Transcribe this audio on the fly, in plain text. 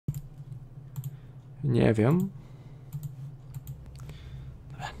Nie wiem.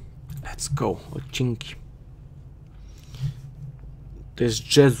 Let's go. Odcinki. To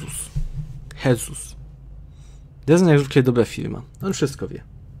jest Jezus. Jezus. Disney jak zwykle dobre filmy. On wszystko wie.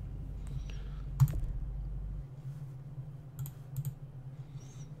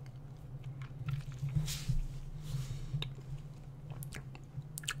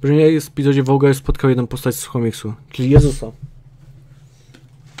 W epizodzie Volga spotkał jedną postać z komiksu, czyli Jezusa.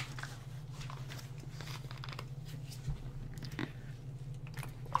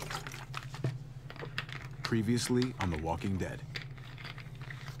 Previously on The Walking Dead.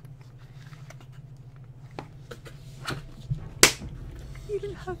 You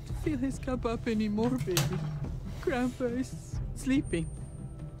don't have to fill his cup up anymore, baby. Grandpa is sleeping.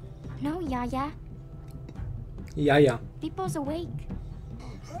 No, Yaya. Jaja. Pipo's awake.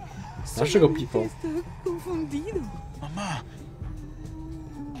 Naszego Pipo. Está confundido. Mama!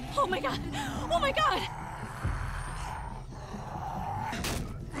 Oh my god! Oh my god!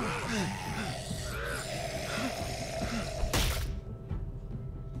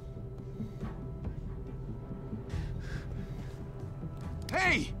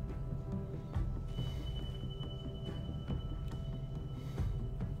 Hey!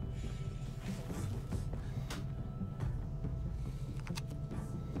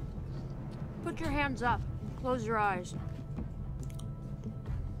 Put your hands up. Close your eyes.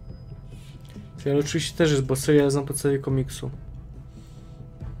 Ja oczywiście też jest, bo seria znam po całej komiksu.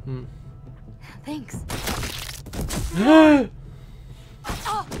 Thanks.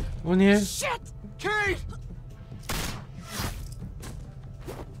 O nie! Shit! Kate!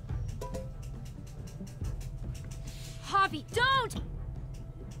 Javi, don't!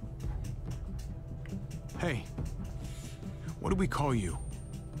 Hey. What do we call you?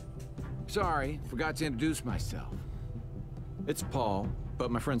 Sorry, forgot to introduce myself. It's Paul,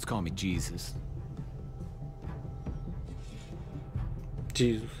 but my friends call me Jesus.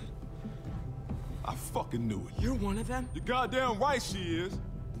 Jesus. I fucking knew it. You're one of them? You're goddamn right she is.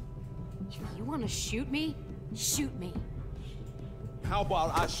 If you want to shoot me, shoot me. How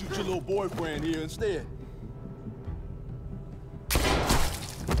about I shoot your little boyfriend here instead?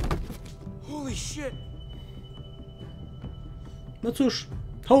 Holy shit! No cóż.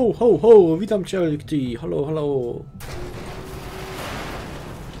 Ho, ho, ho! Witam cię, Elikty. Hello, hello.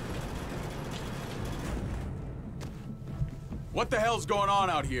 What the hell's going on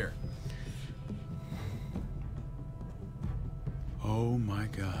out here? Oh my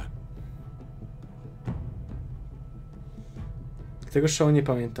god. Tego show nie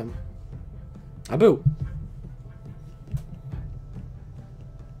pamiętam. A był.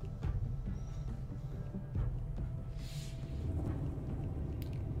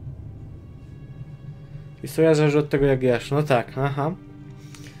 Historia zależy od tego, jak grasz. No tak, aha.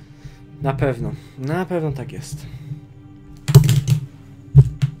 Na pewno. Na pewno tak jest.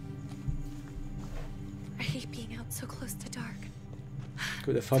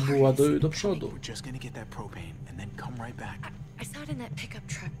 Kurde, fabuła do przodu. We're just gonna get that propane and then come right back. I saw it in that pickup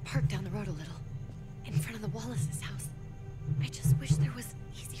truck parked down the road a little, in front of the Wallace's house. I just wish there was an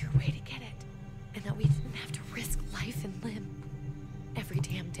easier way to get it, and that we didn't have to risk life and limb every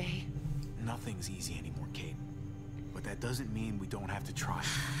damn day. Nothing's easy anymore, Kate. But that doesn't mean we don't have to try.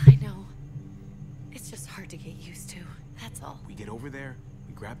 I know. It's just hard to get used to, that's all. We get over there,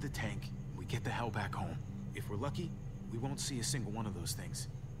 we grab the tank, we get the hell back home. If we're lucky, we won't see a single one of those things.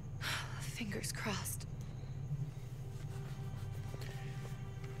 Fingers crossed.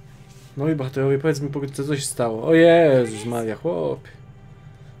 No i bohaterowie, powiedz mi pokrótce, co się stało. O Jezus Maria, chłop.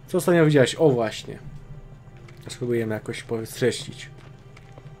 Co ostatnio widziałeś? O właśnie. Spróbujemy jakoś streścić.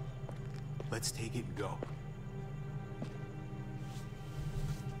 Let's take it and go.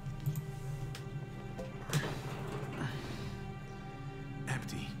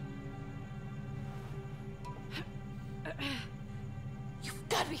 Empty. You've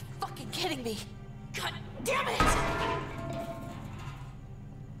got to be fucking kidding me! God damn it!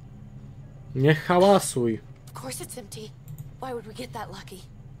 Nie hałasuj. Of course it's empty. Why would we get that lucky?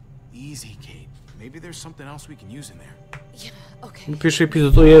 Easy, Kate. Maybe there's something else we can use in there. Yeah, okay. Pierwszy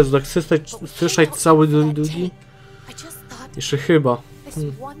epizod, o Jezu, tak słyszeć cały drugi. I just thought Jeszcze chyba. this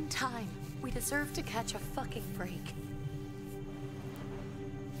one time we deserve to catch a fucking break.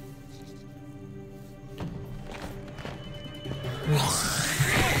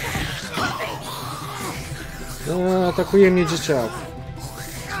 Atakuje mnie dzieciak.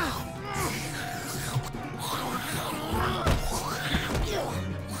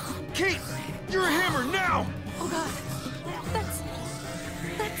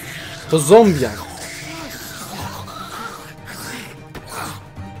 To zombiak.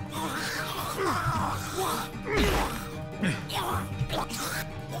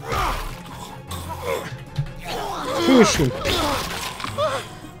 Już.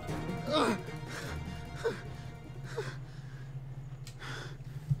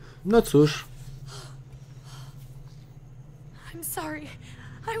 No cóż. I'm sorry.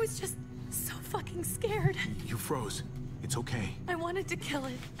 I was just so fucking scared. You froze. It's okay. I wanted to kill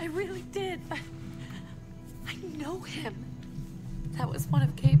it. I really did. I know him. That was one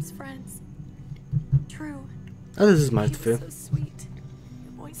of Gabe's friends. True. Ale jest He martwy. was so sweet.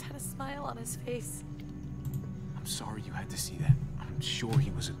 He always had a smile on his face. I'm sorry you had to see that. I'm sure he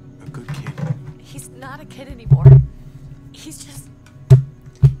was a good kid. He's not a kid anymore. He's just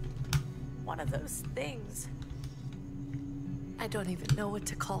one of those things. I don't even know what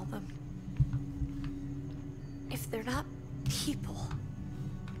to call them. If they're not people,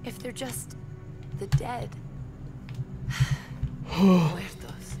 if they're just the dead.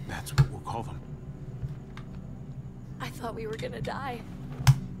 Muertos. That's what we'll call them. I thought we were gonna die.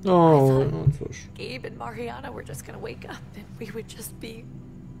 O, no cóż. Gabe and Mariana were just gonna wake up and we would just be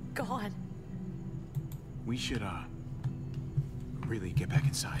gone. We should, really get back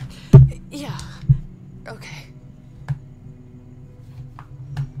inside. Yeah. Okay.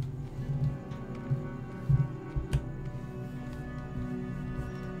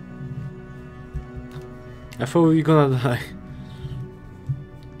 I thought we gonna die.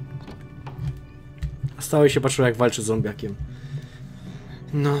 A stały się patrzył, jak walczy z zombiakiem.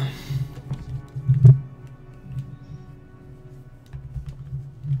 No.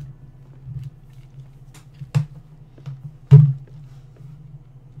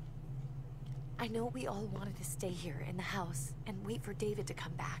 I know we all wanted to stay here in the house and wait for David to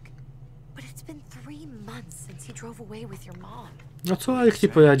come back. But it's been 3 months since he drove away with your mom. No co, ale jak nie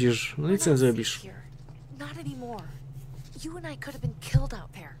pojadzisz? No nic nie We're not zrobisz. safe here. Not anymore. You and I could have been killed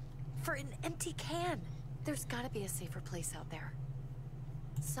out there. For an empty can. There's gotta be a safer place out there.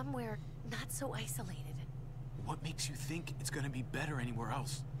 Somewhere not so isolated. What makes you think it's gonna be better anywhere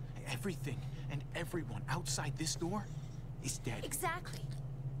else? Everything and everyone outside this door is dead. Exactly.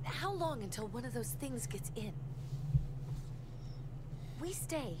 How long until one of those things gets in? We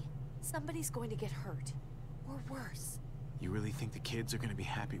stay, somebody's going to get hurt. Or worse. You really think the kids are gonna be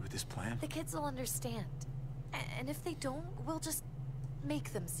happy with this plan? The kids will understand. And if they don't, we'll just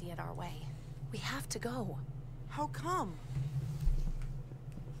make them see it our way. We have to go. How come?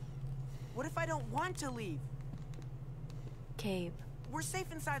 What if I don't want to leave? Gabe. We're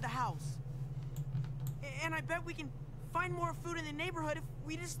safe inside the house. And I bet we can find more food in the neighborhood if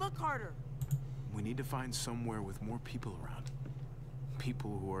we just look harder. We need to find somewhere with more people around.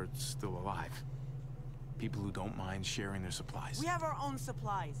 People who are still alive. People who don't mind sharing their supplies. We have our own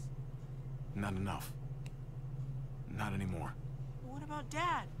supplies. Not enough. Not anymore. What about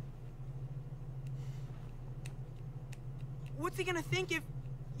Dad? What's he gonna think if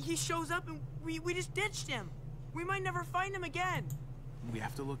he shows up and we just ditched him? We might never find him again. We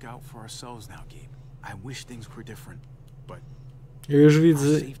have to look out for ourselves now, Gabe. I wish things were different, but Ja już our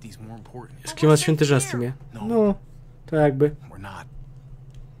widzę, safety is more important. jest klimat świąteczny na Steamie. No, to jakby. We're not.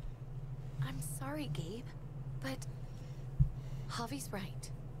 I'm sorry, Gabe, but Javi's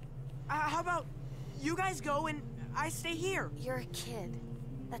right. How about you guys go and I stay here? You're a kid.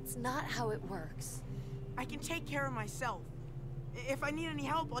 That's not how it works. I can take care of myself. If I need any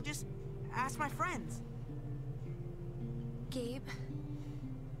help, I'll just ask my friends. Gabe,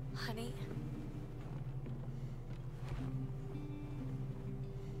 honey,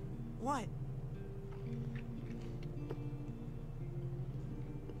 What?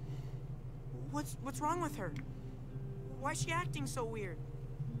 What's wrong with her? Why is she acting so weird?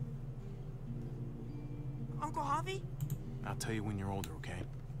 Uncle Javi? I'll tell you when you're older, okay?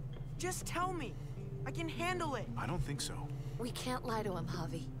 Just tell me. I can handle it. I don't think so. we can't lie to him,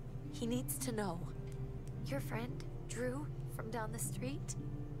 Javi. He needs to know. Your friend, Drew, from down the street,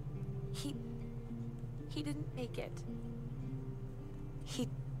 he didn't make it.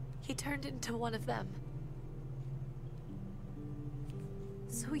 He turned into one of them.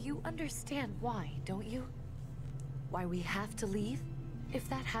 So you understand why, don't you? Why we have to leave? If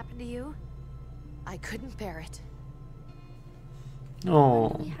that happened to you, I couldn't bear it. O,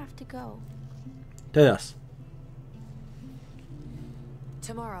 When do we have to go? teraz.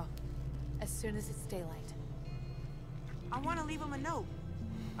 Tomorrow, as soon as it's daylight. I want to leave him a note.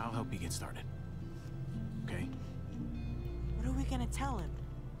 I'll help you get started. Okay? What are we gonna tell him?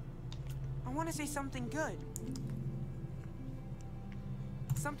 I want to say something good.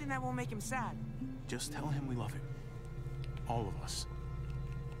 Something that won't make him sad. Just tell him we love him. All of us.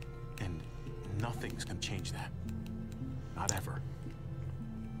 And nothing's gonna change that. Not ever.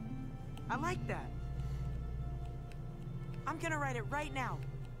 I like that. I'm gonna write it right now,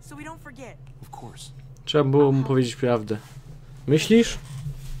 so we don't forget. Of course. Trzeba było mu powiedzieć prawdę. Myślisz?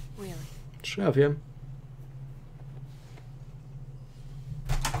 Really? Czy ja wiem?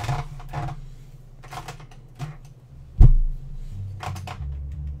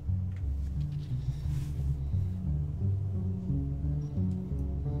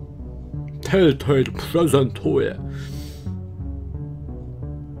 Telltale prezentuje.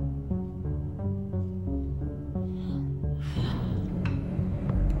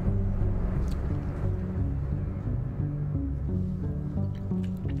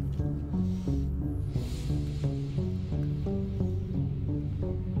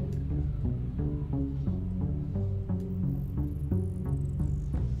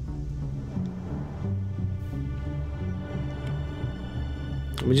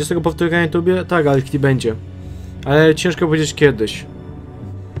 Będzie z tego powtórka na YouTubie? Tak, ale nie będzie. Ale ciężko powiedzieć kiedyś.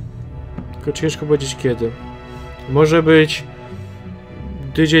 Tylko ciężko powiedzieć kiedy. Może być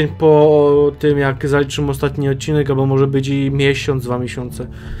tydzień po tym, jak zaliczymy ostatni odcinek, albo może być i miesiąc, 2 miesiące.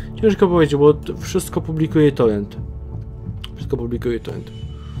 Ciężko powiedzieć, bo wszystko publikuje ToRRent. Wszystko publikuje ToRRent.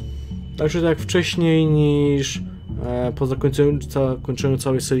 Także tak wcześniej niż po zakończeniu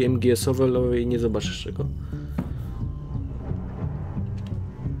całej serii M.G.S.L nie zobaczysz czego.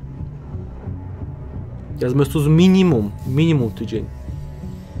 Ja z prostu z minimum tydzień.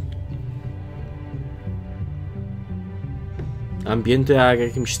 Ambienty jak w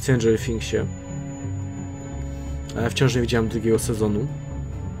jakimś Stranger Thingsie. Ale wciąż nie widziałem drugiego sezonu.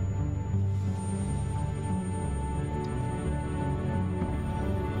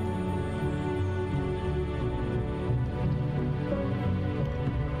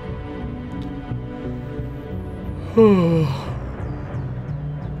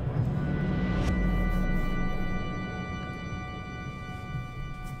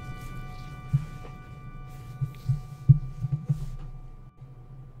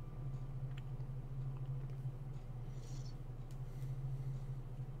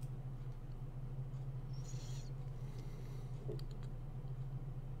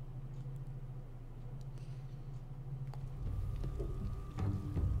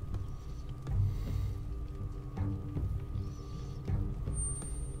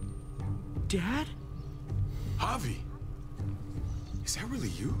 Dad? Javi, is that really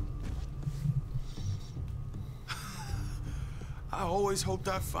you? I always hoped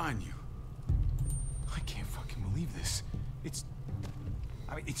I'd find you. I can't fucking believe this.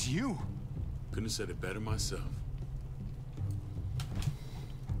 It's you. Couldn't have said it better myself.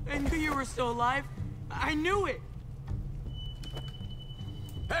 I knew you were still alive. I knew it.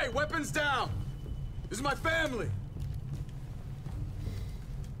 Hey, weapons down! This is my family!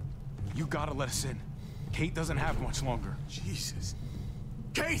 You gotta let us in. Kate doesn't have much longer. Jesus.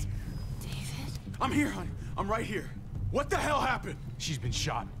 Kate! David? I'm here, honey. I'm right here. What the hell happened? She's been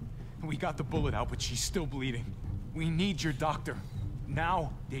shot. We got the bullet out, but she's still bleeding. We need your doctor.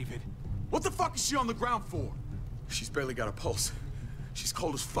 Now, David. What the fuck is she on the ground for? She's barely got a pulse. She's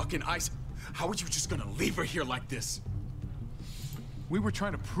cold as fucking ice. How are you just gonna leave her here like this? We were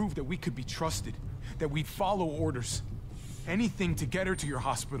trying to prove that we could be trusted, that we'd follow orders. Anything to get her to your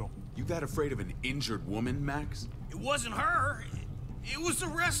hospital. You that afraid of an injured woman, Max? It wasn't her. It was the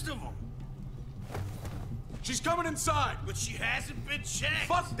rest of them. She's coming inside. But she hasn't been checked.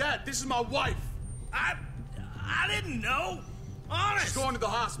 Fuck that. This is my wife. I didn't know. Honest. She's going to the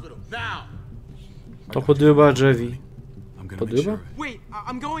hospital now. To podrywa drzewi. Podrywa? Wait,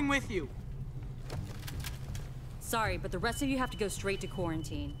 I'm going with you. Sorry, but the rest of you have to go straight to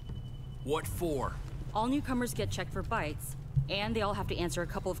quarantine. What for? All newcomers get checked for bites, and they all have to answer a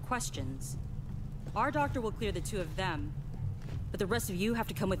couple of questions. Our doctor will clear the 2 of them, but the rest of you have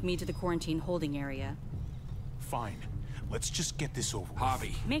to come with me to the quarantine holding area. Fine. Let's just get this over with.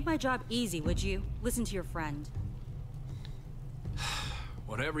 Javi. Make my job easy, would you? Listen to your friend.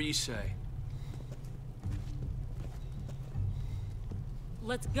 Whatever you say.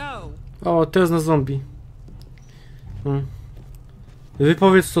 Let's go. O, to jest na zombie.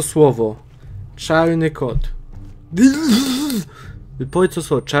 Wypowiedz to słowo. Czarny kot. Wypowiedz to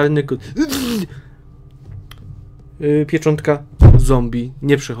słowo. Czarny kot. Pieczątka. Zombie.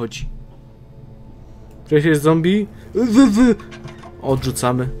 Nie przechodzi. Jeśli jest zombie.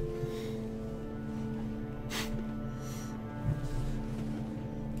 Odrzucamy.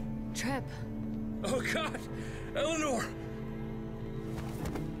 Trip. Oh God, Eleanor!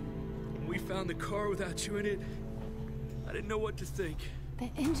 When we found the car without you in it, I didn't know what to think. The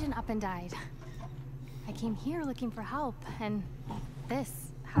engine up and died. I came here looking for help, and this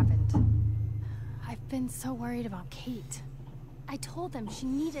happened. I've been so worried about Kate. I told them she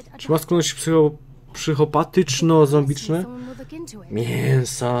needed a Czy ma skłonności psychopatyczno-zombiczne?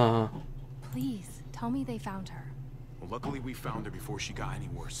 Mięsa. Please, tell me they found her. Well, luckily we found her before she got any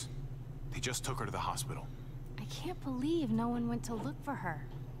worse. They just took her to the hospital. I can't believe no one went to look for her.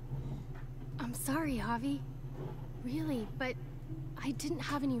 I'm sorry, Javi. Really, but I didn't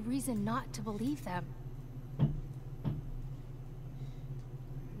have any reason not to believe them.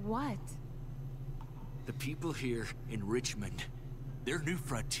 What? The people here in Richmond, their new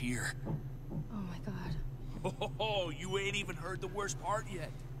frontier. Oh my god. Oh, you ain't even heard the worst part yet.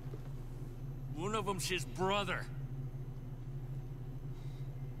 One of them's his brother.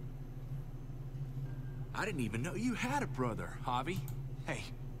 I didn't even know you had a brother, Javi. Hey,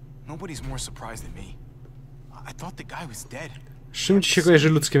 nobody's more surprised than me. I thought the guy was dead. Z czym ci się kojarzy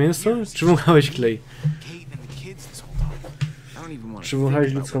ludzkie mięso? Czy wąchałeś klej? Czy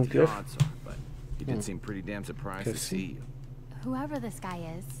wąchałeś ludzką krew? Whoever this guy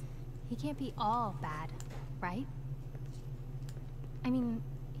is, he can't be all bad, right? I mean,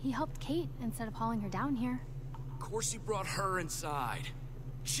 he helped Kate instead of hauling her down here. Of course he brought her inside.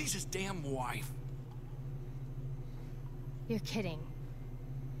 She's his damn wife. You're kidding.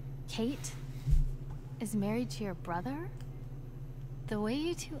 Kate is married to your brother? The way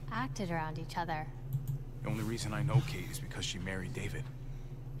you two acted around each other. The only reason I know Kate is because she married David.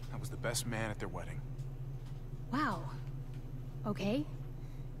 I was the best man at their wedding. Wow. Okay.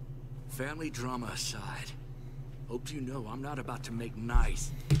 Family drama aside, hope you know I'm not about to make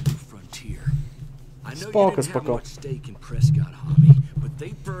nice in the frontier. I know you didn't have much stake in Prescott, Javi, but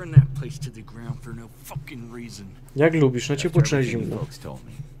they burned that place to the ground for no fucking reason. Jak lubisz, na ciepło czy na zimno?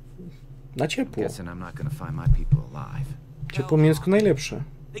 Na ciepło. Ciepło mięsko najlepsze.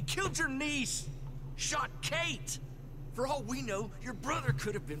 They killed your niece, shot Kate. For all we know, your brother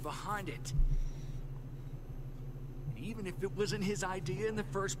could have been behind it. And even if it wasn't his idea in the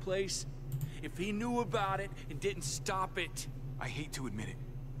first place, if he knew about it and didn't stop it, I hate to admit it,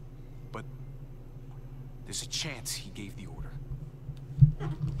 but there's a chance he gave the order.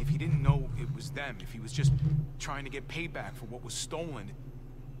 If he didn't know it was them, if he was just trying to get payback for what was stolen,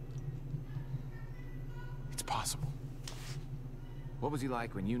 it's possible. What was he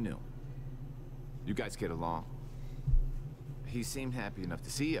like when you knew? You guys get along? He seemed happy enough to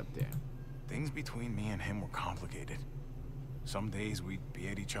see you up there. Things between me and him were complicated. Some days we'd be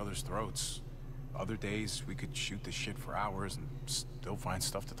at each other's throats. Other days we could shoot the shit for hours and still find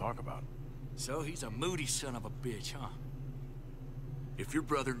stuff to talk about. So he's a moody son of a bitch, huh? If your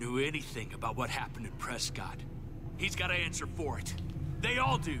brother knew anything about what happened in Prescott, he's got to answer for it. They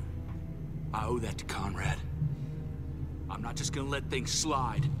all do. I owe that to Conrad. I'm not just gonna let things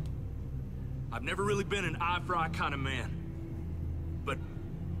slide. I've never really been an eye-for-eye kind of man. But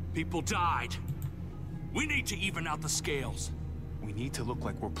people died. We need to even out the scales. We need to look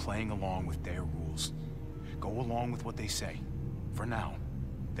like we're playing along with their rules. Go along with what they say. For now.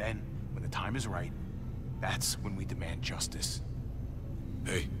 Then, when the time is right, that's when we demand justice.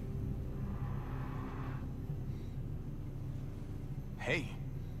 Hey. Hey.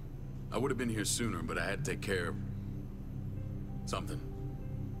 I would have been here sooner, but I had to take care of something.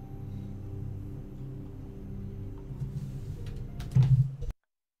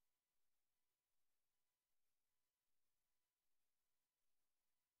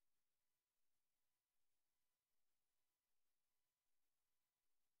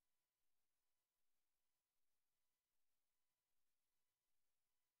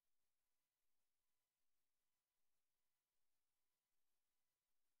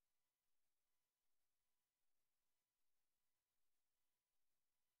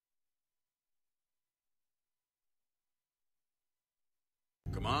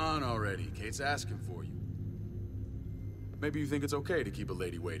 Come on already. Kate's asking for you. Maybe you think it's okay to keep a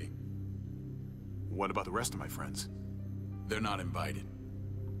lady waiting. What about the rest of my friends? They're not invited.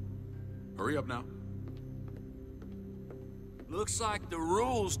 Hurry up now. Looks like the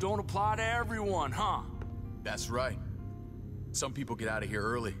rules don't apply to everyone, huh? That's right. Some people get out of here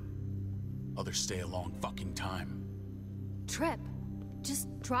early. Others stay a long fucking time. Trip. Just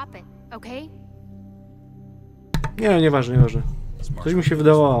drop it, okay? Nie, nieważne, nieważne. Coś mi się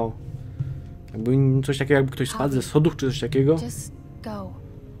wydawało. Jakby coś takiego, jakby ktoś spadł ze schodów, czy coś takiego.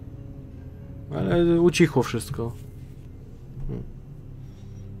 Ale ucichło wszystko.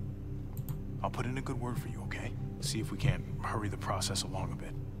 I'll put in a good word for you, okay? See if we can't hurry the process along a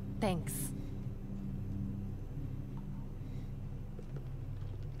bit. Thanks.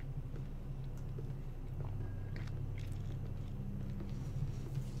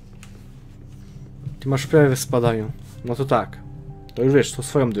 Ty masz prawie spadają. No to tak. To już wiesz, to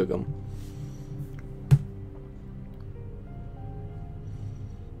swoją drogą.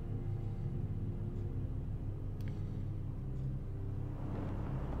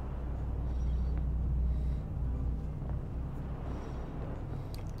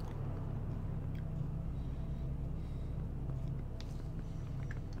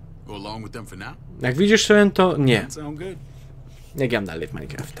 Go along with them for now? Jak widzisz, ToRRent, to nie. Sound good? Nie gram dalej w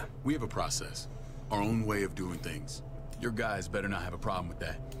Minecrafta. We have a process, our own way of doing things. Your guys better not have a problem with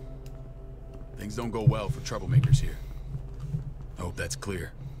that. Things don't go well for troublemakers here. I hope that's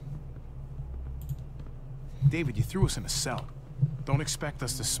clear. David, you threw us in a cell. Don't expect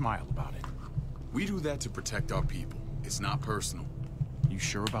us to smile about it. We do that to protect our people. It's not personal. You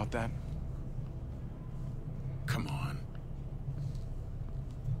sure about that? Come on.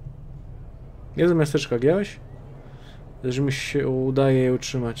 Jedno miasteczko giałeś? Że mi się udaje je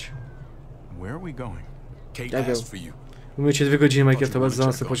utrzymać. Where are we going? Kate asked for you. Umycie 2 godziny Minecrafta,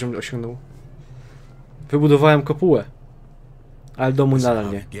 bardzo za poziom osiągnął. Wybudowałem kopułę. Ale domu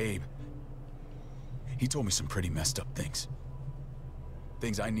nadal nie. Gabe. He told me some pretty messed up things.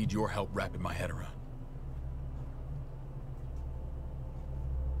 Things I need your help wrapping my head around.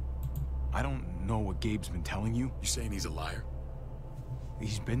 I don't know what Gabe's been telling you. You saying he's a liar?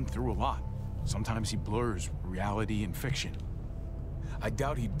 He's been through a lot. Sometimes he blurs reality and fiction. I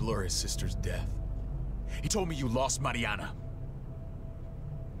doubt he'd blur his sister's death. He told me you lost Mariana.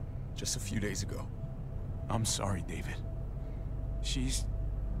 Just a few days ago. I'm sorry, David. She's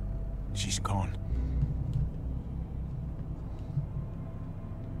gone.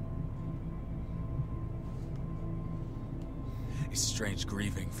 It's strange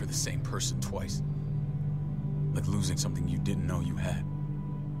grieving for the same person twice. Like losing something you didn't know you had.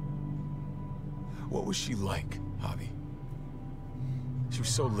 What was she like, Javi? She was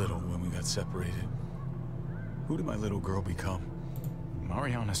so little when we got separated. Who did my little girl become?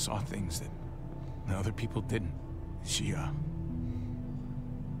 Mariana saw things that other people didn't. She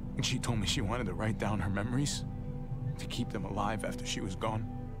told me she wanted to write down her memories to keep them alive after she was gone.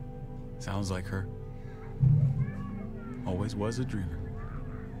 Sounds like her. Always was a dreamer.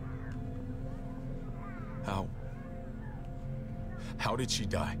 How did she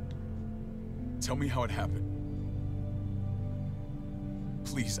die? Tell me how it happened.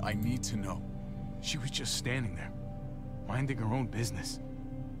 Please, I need to know. She was just standing there, minding her own business.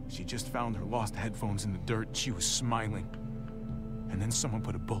 She just found her lost headphones in the dirt and she was smiling. And then someone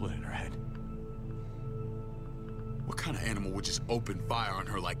put a bullet in her head. What kind of animal would just open fire on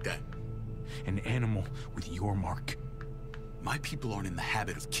her like that? An animal with your mark. My people aren't in the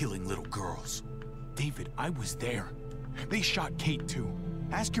habit of killing little girls. David, I was there. They shot Kate too.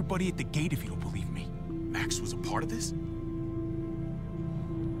 Ask your buddy at the gate if you don't believe me. Max was a part of this?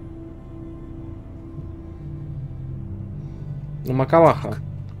 No ma kałacha.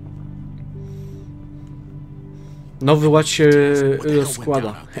 Nowy ład się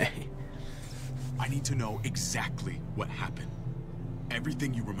rozkłada. I need to know exactly what happened.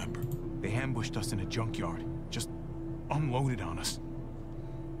 Everything you remember. They ambushed us in a junkyard. Just unloaded on us.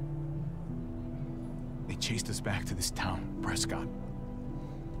 They chased us back to this town, Prescott.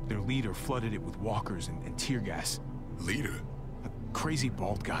 Their leader flooded it with walkers and tear gas. Leader? A crazy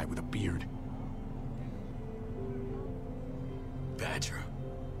bald guy with a beard. Badger,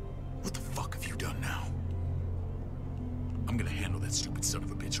 what the fuck have you done now? I'm gonna handle that stupid son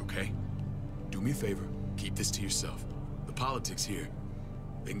of a bitch, okay? Do me a favor, keep this to yourself. The politics here,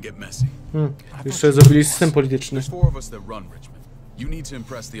 they can get messy. Jeszcze zrobili system polityczny. There's 4 of us that run Richmond. You need to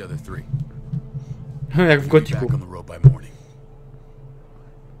impress the other 3. Jak w Gotiku.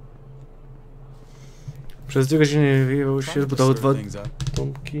 Przez 2 godziny wyjechał się, zbudował 2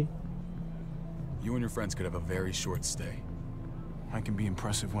 domki. You and your friends could have a very short stay. I can be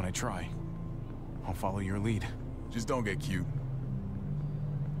impressive when I try. I'll follow your lead. Just don't get cute.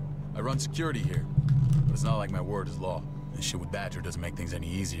 I run security here, but it's not like my word is law. This shit with Badger doesn't make things any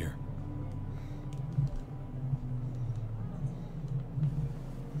easier.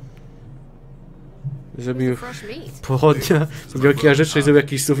 Zrobił pochodnia, zrobił jakieś rzeczy i zrobił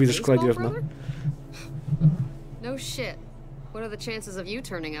jakiś sufit ze szkła drewna. No shit. What are the chances of you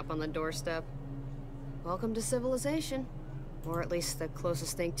turning up on the doorstep? Welcome to civilization. Or at least the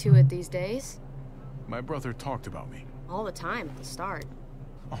closest thing to it these days. My brother talked about me. All the time at the start.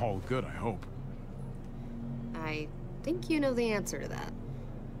 All good, I hope. I think you know the answer to that.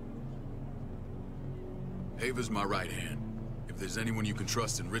 Ava's my right hand. If there's anyone you can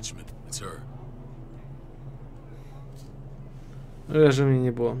trust in Richmond, it's her. Że mnie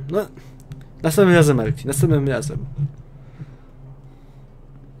nie było. No, następnym razem, Elki, następnym razem.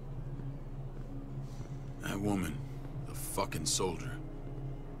 That woman, the fucking soldier.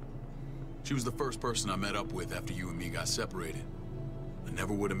 She was the first person I met up with after you and me got separated. I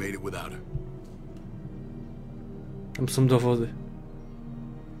never would have made it without her. Tam są dowody.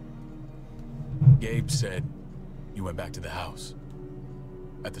 Gabe said you went back to the house.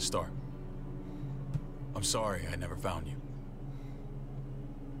 At the start. I'm sorry I never found you.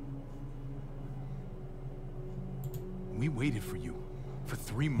 We waited for you. For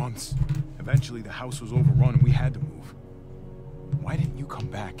 3 months. Eventually the house was overrun and we had to move. Why didn't you come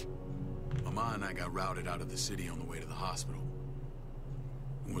back? Mama and I got routed out of the city on the way to the hospital.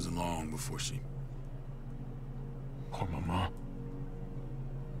 It wasn't long before she... Poor Mama.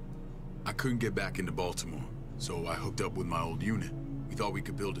 I couldn't get back into Baltimore, so I hooked up with my old unit. We thought we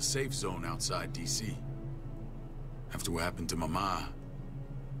could build a safe zone outside D.C. After what happened to Mama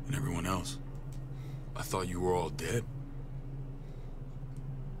and everyone else, I thought you were all dead.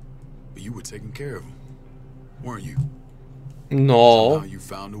 But you were taking care of them, weren't you? No. Somehow you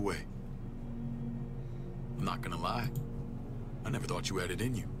found a way. I'm not gonna lie. I never thought you had it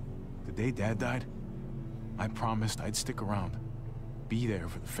in you. The day Dad died, I promised I'd stick around. Be there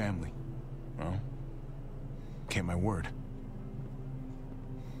for the family. Well, kept my word.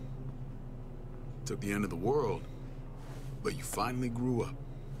 Took the end of the world, but you finally grew up.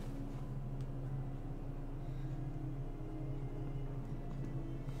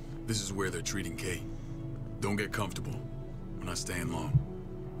 This is where they're treating Kate. Don't get comfortable. We're not staying long.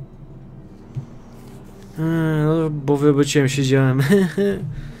 No, bo wyboczyłem, siedziałem.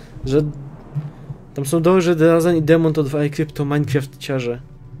 Że tam są dobrze Drazan i Demon to 2 krypto Minecraft-ciarze.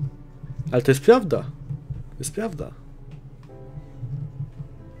 Ale to jest prawda. To jest prawda.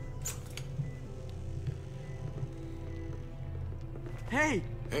 Hey!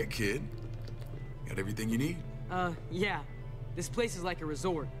 Hey, kid. Got everything you need? Yeah. This place is like a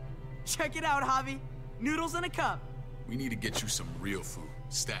resort. Check it out, Javi. Noodles in a cup. We need to get you some real food.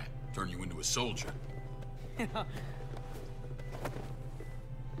 Stat. Turn you into a soldier.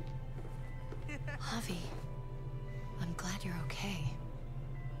 Javi, I'm glad you're okay.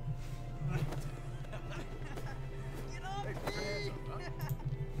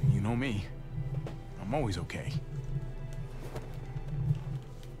 You know me. I'm always okay.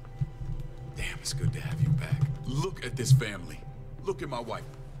 Damn, it's good to have you back. Look at this family. Look at my wife.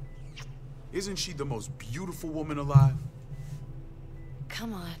 Isn't she the most beautiful woman alive?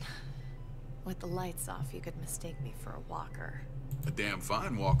 Come on. With the lights off, you could mistake me for a walker. A damn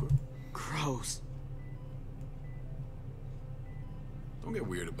fine walker. Gross. Don't get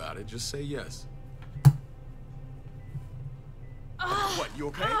weird about it. Just say yes. What, you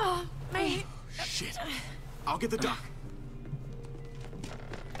okay? My... Shit. I'll get the doc.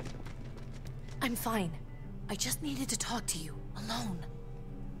 I'm fine. I just needed to talk to you, alone.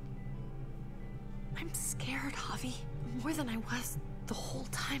 I'm scared, Javi. More than I was the whole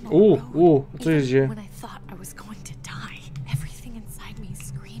time on the road. Even when I thought I was going to die, everything inside me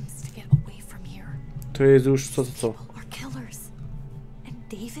screams to get away from here. To jest już co. People are killers. And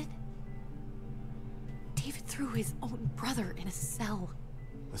David? David threw his own brother in a cell.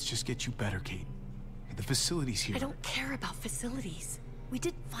 Let's just get you better, Kate. The facility's here. I don't care about facilities. We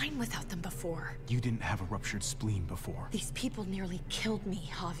did fine without them before. You didn't have a ruptured spleen before. These people nearly killed me,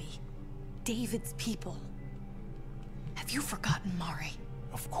 Javi. David's people. Have you forgotten, Mari?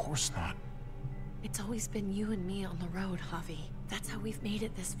 Of course not. It's always been you and me on the road, Javi. That's how we've made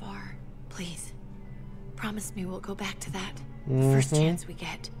it this far. Please, promise me we'll go back to that. The first chance we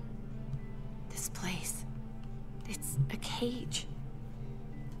get. This place. It's a cage.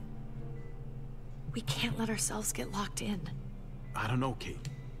 We can't let ourselves get locked in. I don't know, Kate.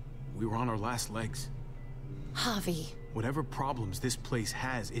 We were on our last legs. Javi. Whatever problems this place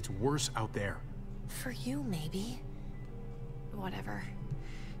has, it's worse out there. For you, maybe. Whatever.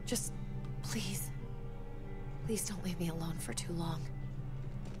 Just, please. Please don't leave me alone for too long.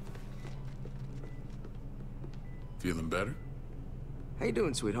 Feeling better? How you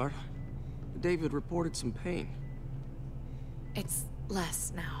doing, sweetheart? David reported some pain. It's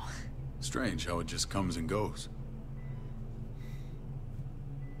less now. Strange how it just comes and goes.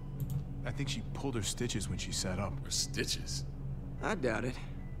 I think she pulled her stitches when she sat up. Her stitches? I doubt it.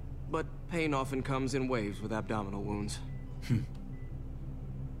 But pain often comes in waves with abdominal wounds.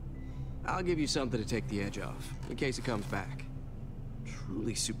 I'll give you something to take the edge off, in case it comes back.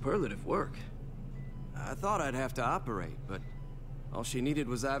 Truly superlative work. I thought I'd have to operate, but all she needed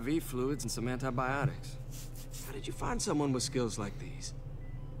was IV fluids and some antibiotics. How did you find someone with skills like these?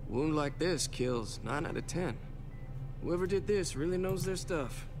 A wound like this kills 9 out of 10. Whoever did this really knows their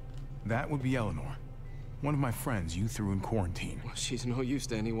stuff. That would be Eleanor. One of my friends you threw in quarantine. Well, she's no use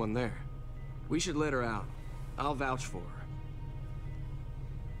to anyone there. We should let her out. I'll vouch for her.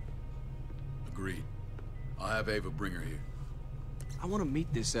 Agreed. I'll have Ava bring her here. I want to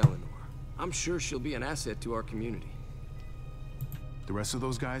meet this Eleanor. I'm sure she'll be an asset to our community. The rest of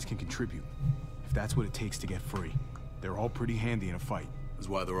those guys can contribute, if that's what it takes to get free. They're all pretty handy in a fight. That's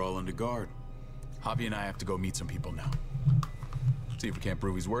why they're all under guard. Javi and I have to go meet some people now. See if we can't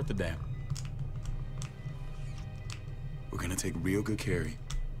prove he's worth a damn. take real good care of you.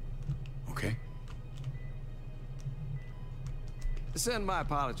 Okay? Send my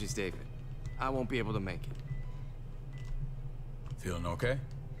apologies, David. I won't be able to make it. Feeling okay?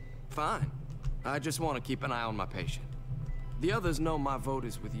 Fine. I just want to keep an eye on my patient. The others know my vote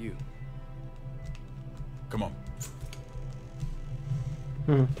is with you. Come on.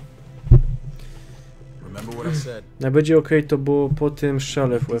 Remember what I said. Będzie okej, to było po tym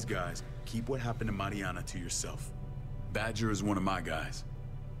strzale w łeb. These guys, keep what happened to Mariana to yourself. Badger is one of my guys,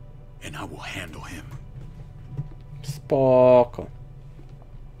 and I will handle him. Spoko.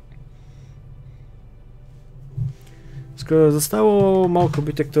 Skoro zostało mało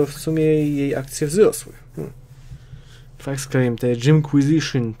kobitek, to w sumie jej akcje wzrosły. Far Cry, te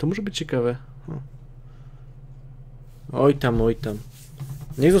Gymquisition, to może być ciekawe. Oj tam, oj tam.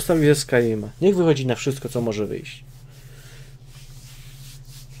 Niech zostawi ze Skyrima. Niech wychodzi na wszystko, co może wyjść.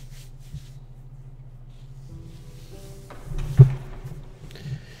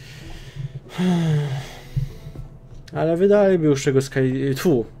 Ale wydaliby już tego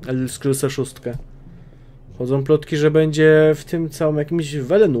Elder Scrollsa 6. Chodzą plotki, że będzie w tym całym jakimś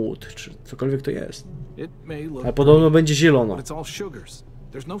Valenwood, czy cokolwiek to jest. A podobno będzie zielono.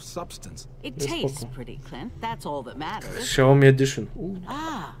 There's no substance. It tastes pretty, Clint. That's all that matters. Xiaomi Edition.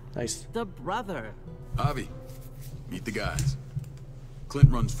 Nice. The brother. Javi, meet the guys.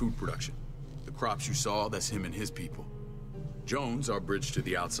 Clint runs food production. The crops you saw, that's him and his people. Jones, our bridge to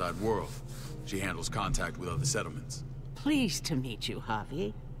the outside world. She handles contact with other settlements. Pleased to meet you,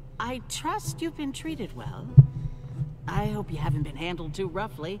 Javi. I trust you've been treated well. I hope you haven't been handled too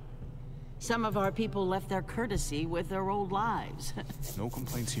roughly. Some of our people left their courtesy with their old lives. No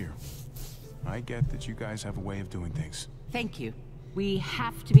complaints here. I get that you guys have a way of doing things. Thank you. We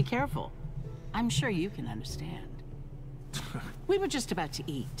have to be careful. I'm sure you can understand. We were just about to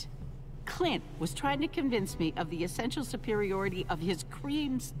eat. Clint was trying to convince me of the essential superiority of his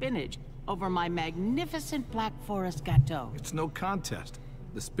cream spinach over my magnificent Black Forest gâteau. It's no contest.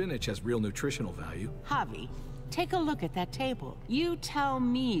 The spinach has real nutritional value. Javi, take a look at that table. You tell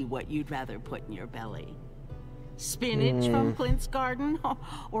me what you'd rather put in your belly. Spinach from Clint's garden,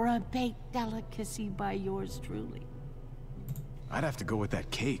 or a baked delicacy by yours truly? I'd have to go with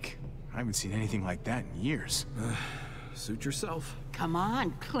that cake. I haven't seen anything like that in years. Suit yourself. Come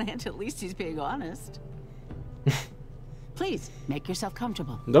on, Clint. At least he's being honest. Please, make yourself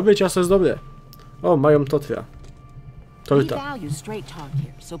comfortable. Dobre ciasto jest dobre. O, mają totra. We value straight talk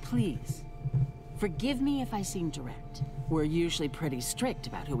here, so please. Forgive me if I seem direct. We're usually pretty strict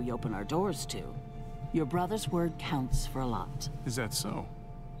about who we open our doors to. Your brother's word counts for a lot. Is that so?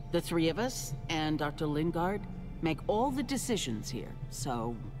 The three of us and Dr. Lingard make all the decisions here,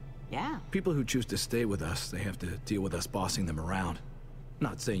 so yeah. People who choose to stay with us, they have to deal with us bossing them around.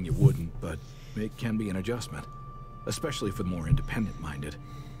 Not saying you wouldn't, but it can be an adjustment. Especially for the more independent-minded.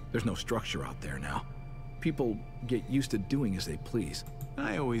 There's no structure out there now. People get used to doing as they please.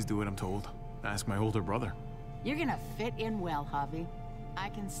 I always do what I'm told. Ask my older brother. You're gonna fit in well, Javi. I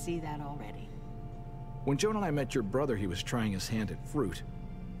can see that already. When Joan and I met your brother, he was trying his hand at fruit.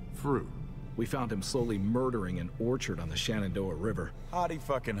 Fruit? We found him slowly murdering an orchard on the Shenandoah River. Howdy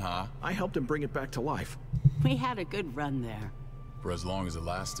fucking ha. I helped him bring it back to life. We had a good run there. For as long as it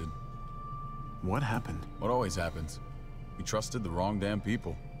lasted. What happened? What always happens. We trusted the wrong damn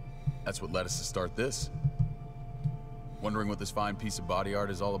people. That's what led us to start this. Wondering what this fine piece of body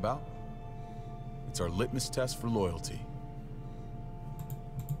art is all about? It's our litmus test for loyalty.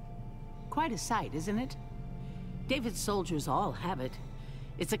 Quite a sight, isn't it? David's soldiers all have it.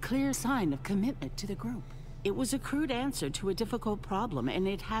 It's a clear sign of commitment to the group. It was a crude answer to a difficult problem, and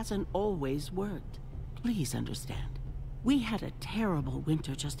it hasn't always worked. Please understand. We had a terrible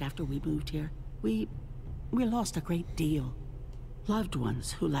winter just after we moved here. We lost a great deal. Loved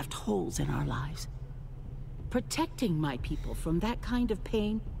ones who left holes in our lives. Protecting my people from that kind of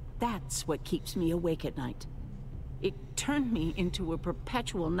pain, that's what keeps me awake at night. It turned me into a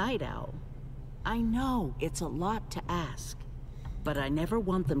perpetual night owl. I know it's a lot to ask, but I never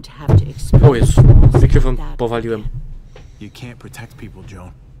want them to have to experience mikrofon powaliłem. You can't protect people,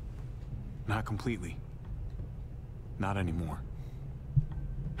 Joan. Not completely. Not anymore.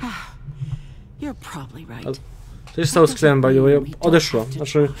 You're probably right. To się stało z Krewem, by the way. Odeszła.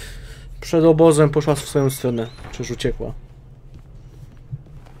 Znaczy, przed obozem poszła w swoją stronę. Czy już uciekła.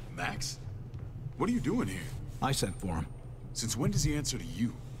 Max? What are you doing here? I sent for him. Since when does he answer to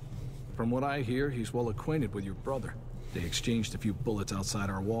you? From what I hear, he's well acquainted with your brother. They exchanged a few bullets outside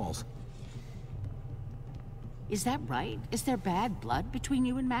our walls. Is that right? Is there bad blood between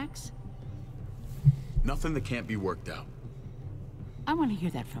you and Max? Nothing that can't be worked out. I want to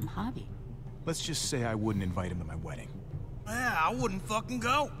hear that from Javi. Let's just say I wouldn't invite him to my wedding. Yeah, I wouldn't fucking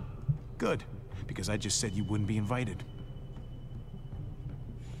go. Good, because I just said you wouldn't be invited.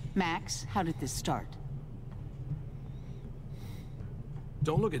 Max, how did this start?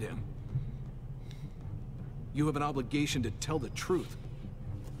 Don't look at him. You have an obligation to tell the truth.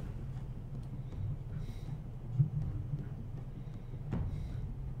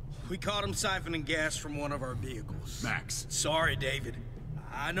 We caught him siphoning gas from one of our vehicles. Max. Sorry, David.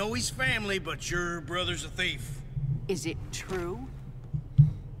 I know he's family, but your brother's a thief. Is it true?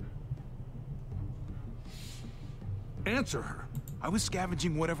 Answer her. I was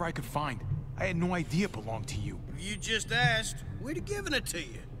scavenging whatever I could find. I had no idea it belonged to you. If you just asked, we'd have given it to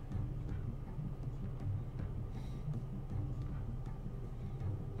you.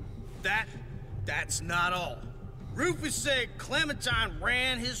 That's not all. Rufus said Clementine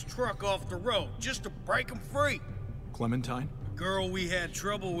ran his truck off the road just to break him free. Clementine? A girl we had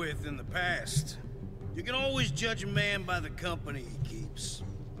trouble with in the past. You can always judge a man by the company he keeps.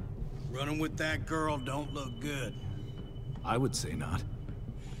 Running with that girl don't look good. I would say not.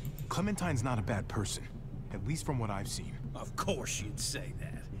 Clementine's not a bad person, at least from what I've seen. Of course you'd say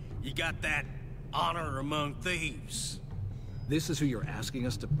that. You got that honor among thieves. This is who you're asking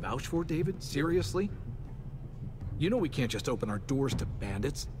us to vouch for, David? Seriously? You know we can't just open our doors to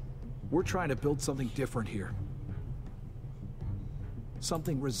bandits. We're trying to build something different here.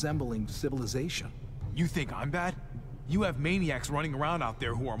 Something resembling civilization. You think I'm bad? You have maniacs running around out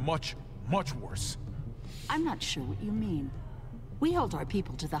there who are much, much worse. I'm not sure what you mean. We hold our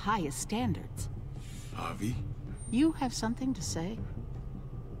people to the highest standards. Javi? You have something to say?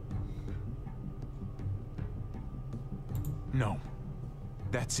 No.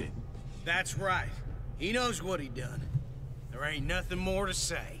 That's it. That's right. He knows what he done. There ain't nothing more to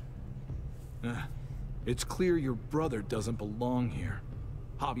say. It's clear your brother doesn't belong here.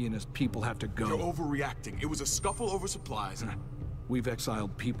 Javi and his people have to go. You're overreacting. It was a scuffle over supplies. We've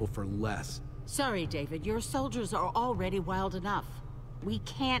exiled people for less. Sorry, David. Your soldiers are already wild enough. We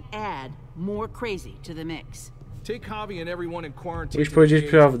can't add more crazy to the mix. Take Javi and everyone in quarantine. Musisz powiedzieć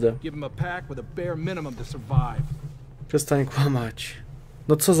prawdę. Give him a pack with a bare minimum to survive. Przestań kłamać.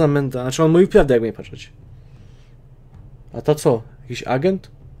 No co za menda. Znaczy on mówi prawdę, jak mnie patrzeć. A to co? Jakiś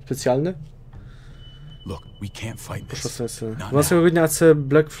agent? Specjalny? Look, we can't fight this. Poszło sensy. 12 dnia AC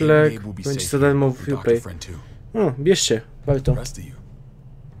Black Flag będzie za darmo w UPay. No, bierzcie. Warto.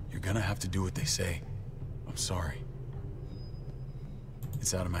 You're gonna have to do what they say. I'm sorry.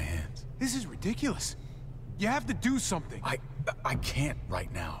 It's out of my hands. This is ridiculous. You have to do something. I can't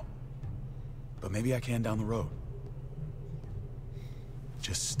right now. But maybe I can down the road.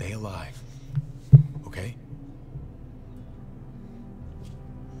 Just stay alive. Okay?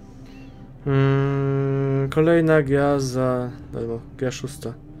 Kolejna gra za... Albo gra 6.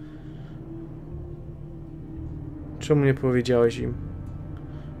 Czemu nie powiedziałeś im?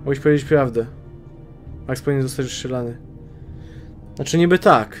 Mogłeś powiedzieć prawdę. Max powinien zostać strzelany. Znaczy niby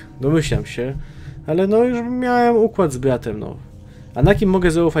tak, domyślam się. Ale no już miałem układ z bratem, no. A na kim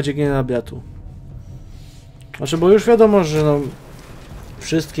mogę zaufać, jak nie na bratu? Znaczy, bo już wiadomo, że no...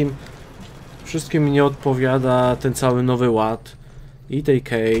 Wszystkim nie odpowiada ten cały nowy ład. I tej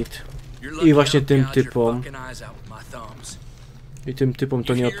Kate. I właśnie tym typom. I tym typom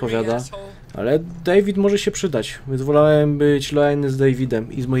to nie odpowiada. Ale David może się przydać. Więc wolałem być lojalny z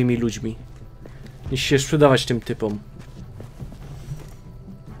Davidem i z moimi ludźmi. Niż się sprzedawać tym typom.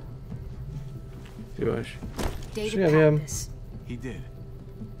 Wiesz. Ja wiem. He did.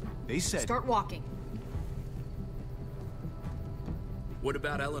 They said... Start walking. What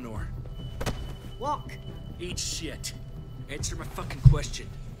about Eleanor? Walk. Eat shit. Answer my fucking question.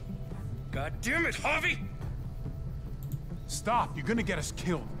 God damn it, Javi! Stop, you're gonna get us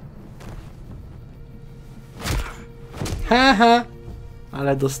killed. Haha.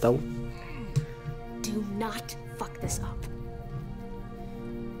 Ale dostał. Do not fuck this up.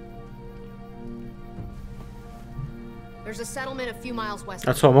 There's a settlement a few miles west.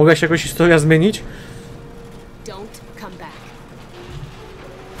 A co, mogę się jakoś historia zmienić? Don't come back.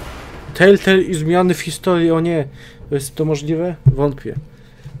 Telltale i zmiany w historii, o nie. Jest to możliwe? Wątpię.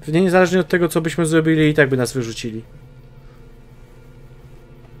 Pewnie niezależnie od tego, co byśmy zrobili, i tak by nas wyrzucili.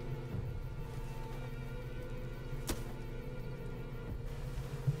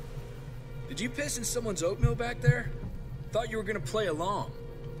 Did you piss in someone's oatmeal back there? Thought you were gonna play along.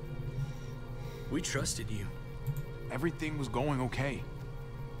 We trusted you. Everything was going okay.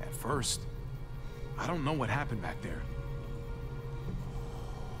 At first. I don't know what happened back there.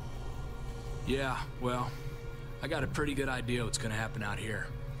 Yeah, well, I got a pretty good idea what's gonna happen out here.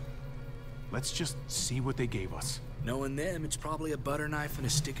 Let's just see what they gave us. Knowing them, it's probably a butter knife and a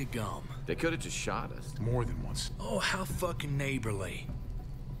stick of gum. They could have just shot us. More than once. Oh, how fucking neighborly.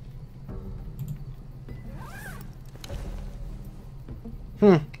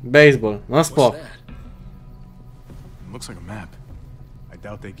 Baseball. No spoko. Looks like a map. I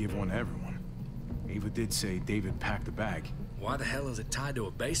doubt they give one to everyone. Ava did say David packed the bag. Why the hell is it tied to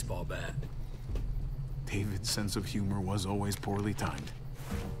a baseball bat? David's sense of humor was always poorly timed.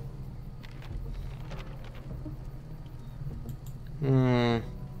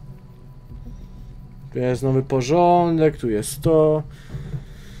 Tu jest nowy porządek, tu jest to.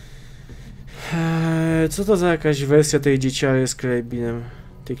 Co to za jakaś wersja tej dzieciary z karabinem?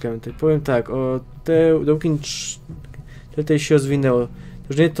 Powiem tak, o dopóki Telltale się rozwinęło, to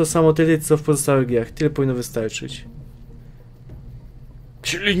już nie to samo Telltale co w pozostałych grach, tyle powinno wystarczyć.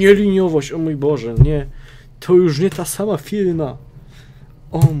 Czyli nie liniowość, o mój Boże, nie. To już nie ta sama firma.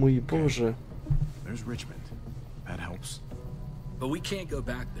 O mój Boże. There's Richmond. That helps. But we can't go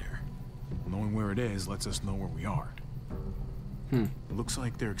back there. Knowing where it is lets us know where we are. Looks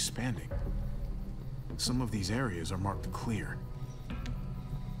like they're expanding. Some of these areas are marked clear.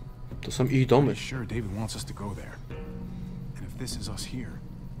 To są ich domy. Sure, David wants us to go there. And if this is us here,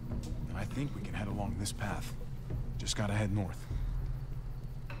 then I think we can head along this path. Just gotta head north.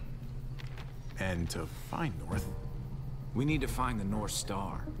 And to find north, we need to find the North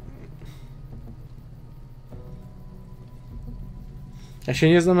Star. Ja się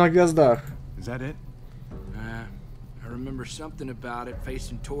nie znam na gwiazdach. Is that it? I remember something about it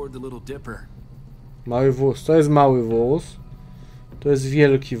facing toward the Little Dipper. Mały wóz. To jest mały wóz. To jest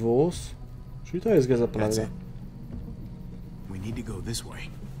wielki wóz. Czyli to jest gwiazda prawda. We need to go this way.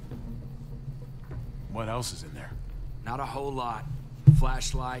 What else is in there? Not a whole lot.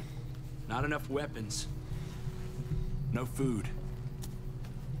 Flashlight. Not enough weapons. No food.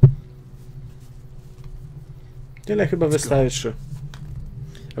 Tyle chyba wystarczy.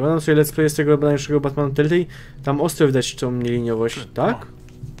 Oglądam sobie let's play z tego najlepszego Batmana Telltale. Tam ostro widać tą nieliniowość, tak?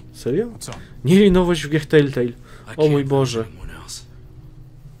 Serio? Nieliniowość w grach Telltale. O mój Boże.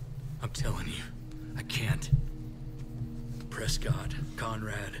 I'm telling you, I can't. Prescott,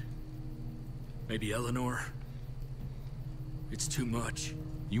 Conrad, maybe Eleanor. It's too much.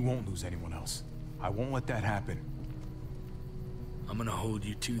 You won't lose anyone else. I won't let that happen. I'm gonna hold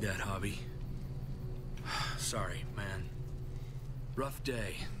you to that, Hobby. Sorry, man. Rough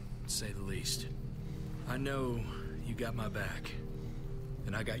day, to say the least. I know you got my back,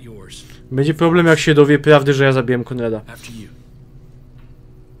 and I got yours. Będzie problem, jak się dowie prawdy, że ja zabiłem Conrada. After you.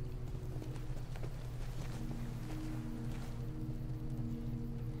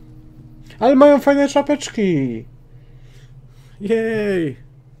 Ale mają fajne czapeczki! Jej!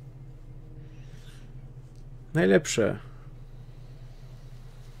 Najlepsze.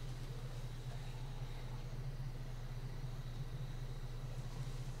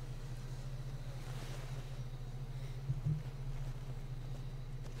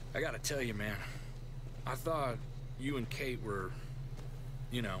 I gotta tell you, man. I thought you and Kate were,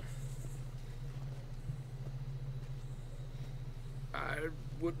 you know. I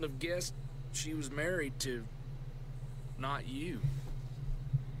wouldn't have guessed she was married to not you.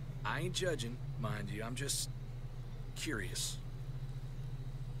 I ain't judging, mind you. I'm just curious.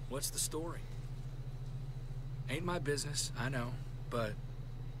 What's the story? Ain't my business, I know, but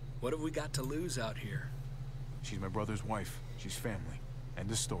what have we got to lose out here? She's my brother's wife. She's family. End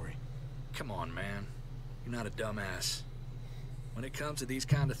of story. Come on, man. You're not a dumbass. When it comes to these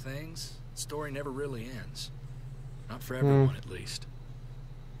kind of things, the story never really ends. Not for everyone, at least.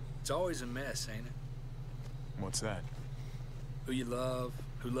 It's always a mess, ain't it? What's that? Who you love,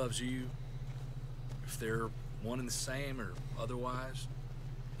 who loves you, if they're one and the same or otherwise.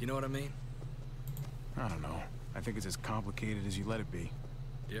 You know what I mean? I don't know. I think it's as complicated as you let it be.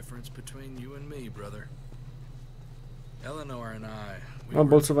 Difference between you and me, brother. Eleanor and I, we Mam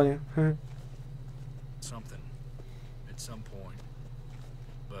bolcowanie. something at some point,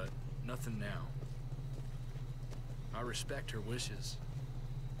 but nothing now. I respect her wishes.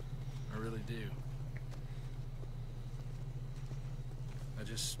 I really do. I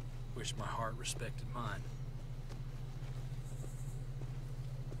just wish my heart respected mine.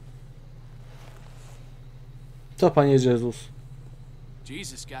 Co, Panie Jezus?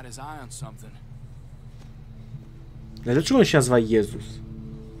 Jesus got his eye on something. Dlaczego on się nazywa Jezus?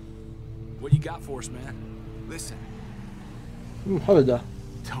 What you got for us, man? Listen. Holda.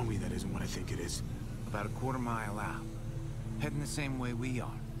 Tell me that isn't what I think it is. About a quarter-mile out. Heading the same way we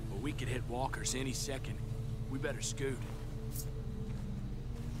are. Well, we could hit walkers any second. We better scoot.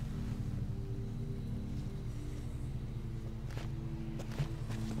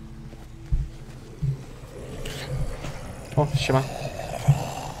 O, siema.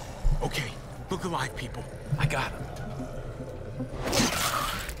 Okay, look alive, people. I got him.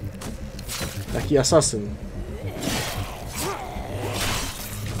 Taki asasyn.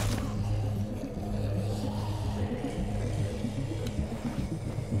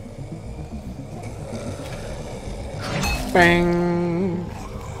 Bang.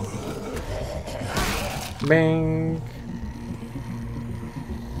 Bang.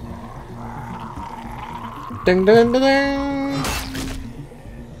 Ding ding ding ding.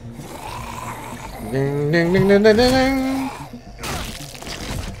 Ding ding ding ding ding ding.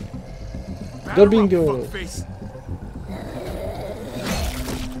 Do bingo.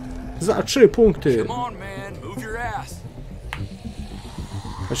 Za 3 punkty.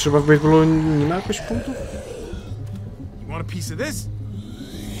 A trzeba w baseballu nie ma jakoś punktów? You want a piece of this?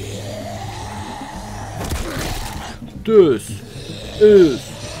 This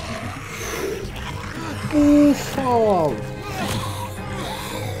is ufał.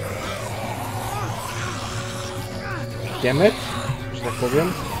 Damn, że tak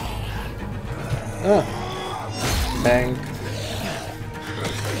powiem. A. Bang.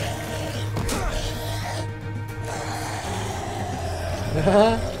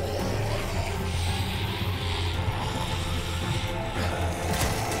 Haha.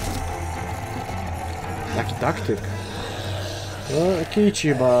 Taki taktyk. No, kici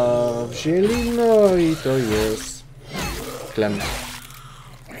chyba wzięli, no i to jest Klem.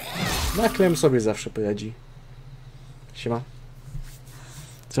 Na Klem sobie zawsze poradzi. Siema.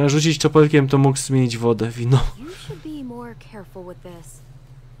 Trzeba rzucić topolkiem, to mógł zmienić wodę, wino.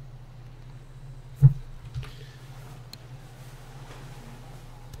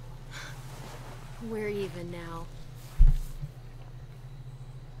 We're even now.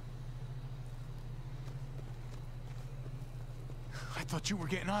 I thought you were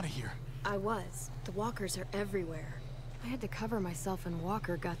getting out of here. I was. The walkers are everywhere. I had to cover myself in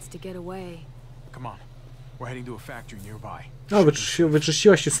walker guts to get away. Come on. We're heading to a factory nearby. O,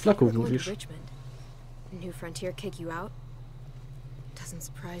 wyczyściłaś się z flaków, mówisz. New Frontier kick you out? Doesn't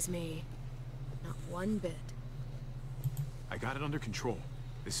surprise me. Not one bit. I got it under control.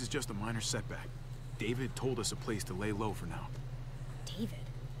 This is just a minor setback. David told us a place to lay low for now. David?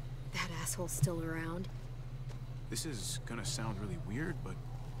 That asshole's still around? This is gonna sound really weird, but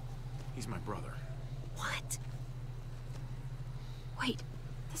he's my brother. What? Wait,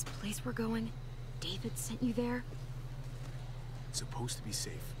 this place we're going? David sent you there? It's supposed to be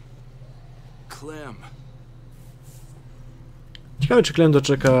safe. Clem. Ciekawe, czy Klem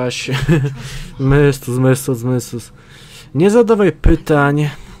doczekałaś. Mystus. Nie zadawaj pytań,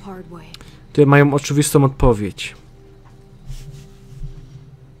 które mają oczywistą odpowiedź.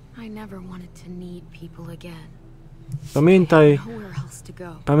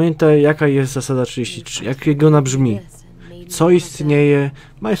 Pamiętaj, jaka jest zasada 33, jak ona brzmi. Co istnieje,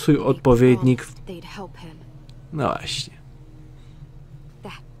 ma swój odpowiednik. No właśnie.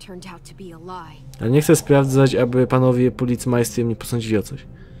 Ale nie chcę sprawdzać, aby panowie policjmajstwie mnie posądzili o coś.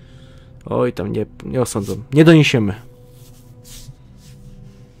 Oj, tam nie osądzą. Nie doniesiemy.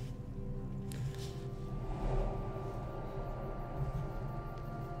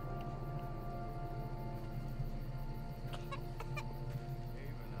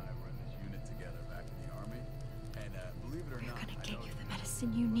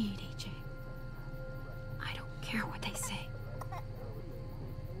 You need, AJ. I don't care what they say.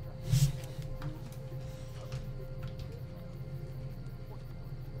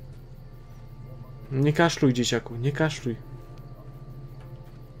 Nie kaszluj, dzieciaku, nie kaszluj.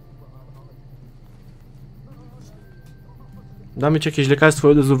 Damy ci jakieś lekarstwo,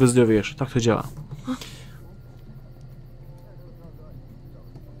 od razu wyzdrowiejesz. Tak to działa.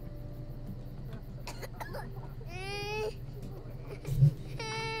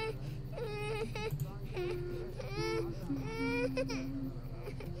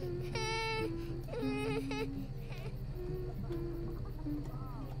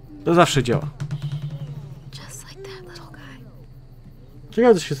 To zawsze działa.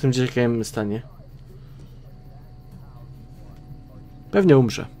 Ciekawe, co się z tym dzieciakiem stanie. Pewnie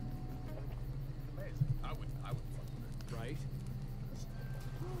umrze.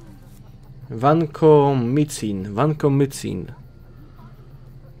 Vancomycin.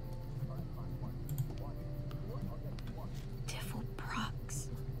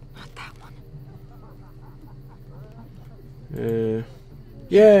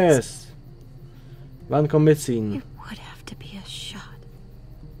 Yes. Vancomycin.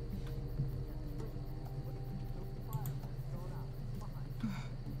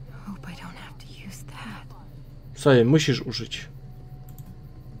 Sorry, musisz użyć.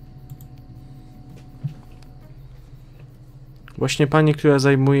 Właśnie pani, która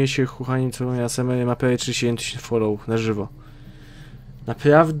zajmuje się chuchaniem całą ASMR, ma prawie 31 000 followów na żywo.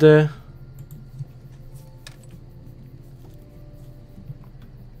 Naprawdę...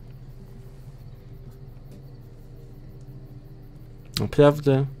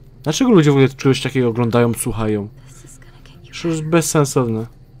 Naprawdę? Dlaczego ludzie w ogóle czegoś takiego oglądają, słuchają? To jest bezsensowne.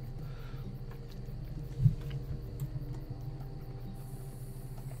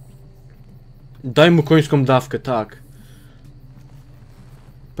 Daj mu końską dawkę, tak.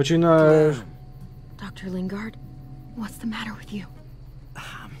 Pocinaj... Dr. Lingard, what's the matter with you?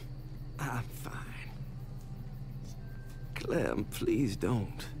 I'm fine. Clem, please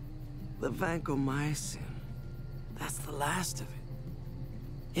don't. The vancomycin. That's the last of it.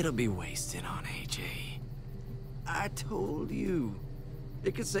 It'll be wasted on AJ. I told you.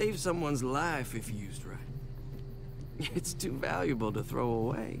 It could save someone's life if used right. It's too valuable to throw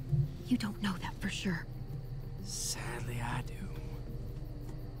away. You don't know that for sure. Sadly, I do.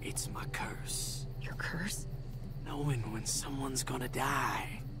 It's my curse. Your curse? Knowing when someone's gonna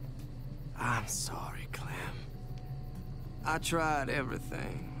die. I'm sorry, Clem. I tried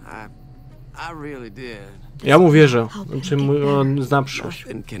everything. I really did. Ja mu wierzę. On zna przyszłość.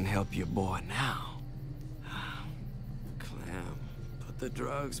 Nothing can help your boy now. Clem, put the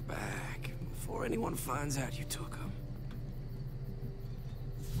drugs back before anyone finds out you took them.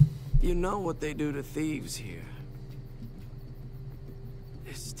 You know what they do to thieves here.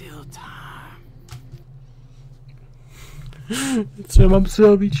 There's still time. Co mam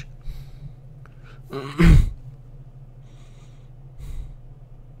zrobić?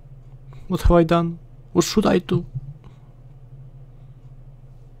 What have I done? What should I do?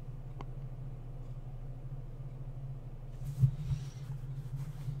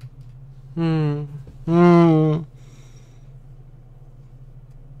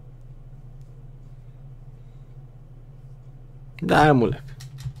 Daj mu lek.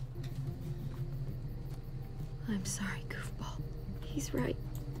 I'm sorry, goofball. He's right.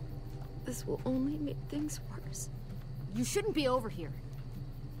 This will only make things worse. You shouldn't be over here.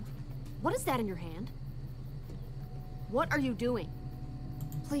 What is that in your hand? What are you doing?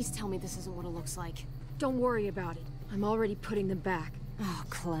 Please tell me this isn't what it looks like. Don't worry about it. I'm already putting them back. Oh,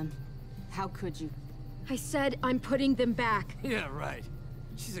 Clem. How could you? I said I'm putting them back. Yeah, right.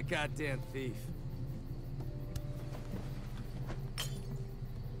 She's a goddamn thief.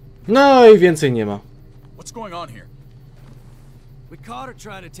 No i więcej nie ma. What's going on here? We caught her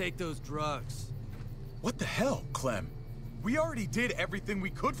trying to take those drugs. What the hell, Clem? We already did everything we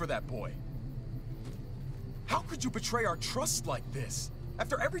could for that boy. How could you betray our trust like this?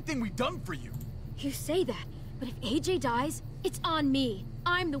 After everything we've done for you? You say that, but if AJ dies, it's on me.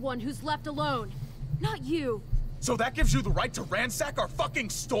 I'm the one who's left alone, not you. So that gives you the right to ransack our fucking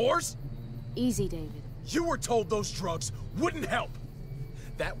stores? Easy, David. You were told those drugs wouldn't help.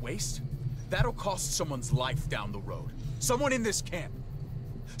 That waste, that'll cost someone's life down the road. Someone in this camp.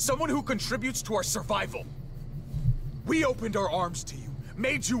 Someone who contributes to our survival. We opened our arms to you,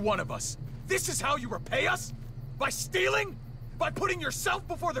 made you one of us. This is how you repay us? By stealing? By putting yourself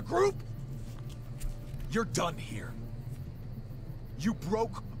before the group? You're done here. You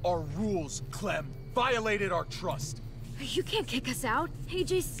broke our rules, Clem. Violated our trust. You can't kick us out.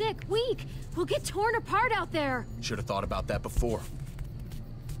 AJ's sick, weak. We'll get torn apart out there. Should have thought about that before.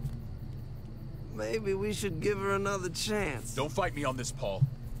 Maybe we should give her another chance. Don't fight me on this, Paul.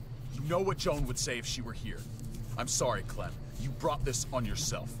 You know what Joan would say if she were here. I'm sorry, Clem. You brought this on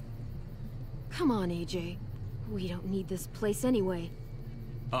yourself. Come on, AJ. We don't need this place anyway.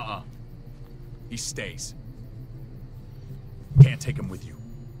 He stays. Can't take him with you.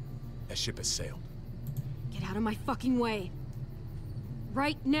 That ship has sailed. Get out of my fucking way.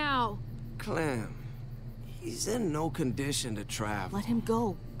 Right now. Clem, he's in no condition to travel. Let him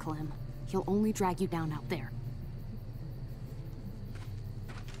go, Clem. He'll only drag you down out there.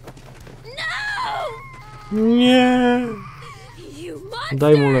 No! Nie.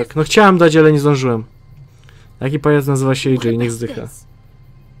 Daj mu lek. No chciałem dać, ale nie zdążyłem. Jaki pajac nazywa się AJ? Niech zdycha.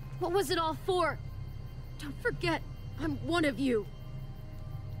 What was it all for? Don't forget, I'm one of you.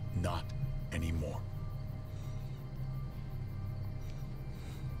 Not anymore.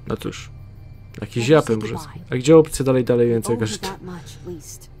 No cóż. Jakiś japem brzydki. A gdzie opcje dalej więcej gazety?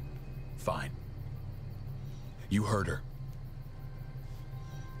 Fine. You heard her.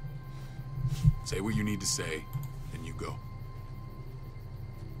 Say what you need to say, then you go.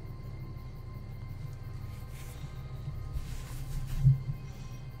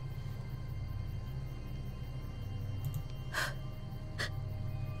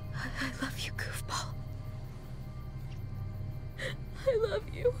 I love you, goofball. I love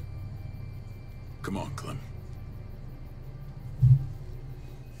you. Come on, Clem.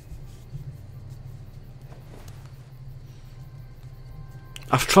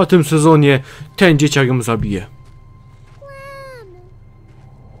 A w 4. sezonie ten dzieciak ją zabije.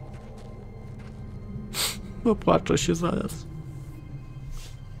 Popłaczę się zaraz.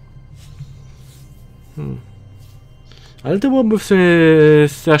 Ale to byłoby w sumie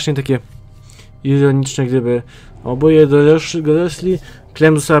strasznie takie ironiczne, gdyby oboje dorośli,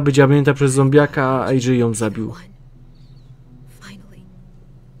 Clem została być dziabnięta przez zombiaka, a AJ ją zabił.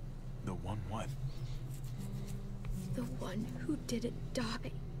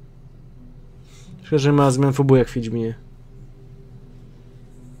 Szczerze, ma zmian fabuły jak w Wiedźminie.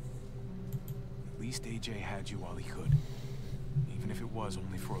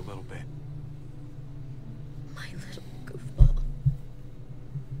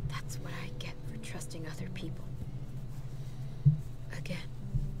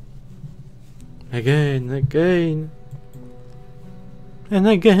 Again, again, and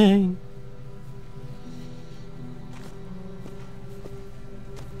again.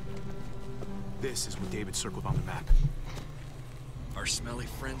 This is what David circled on the map. Our smelly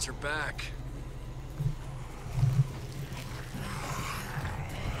friends are back.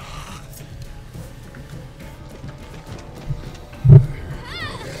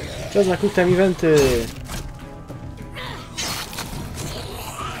 Czas na quick time eventy.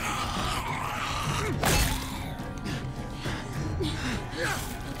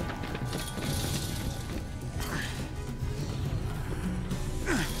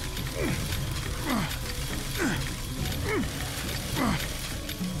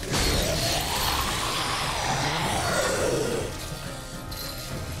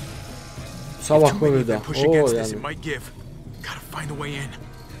 Cała choroba. O, ja.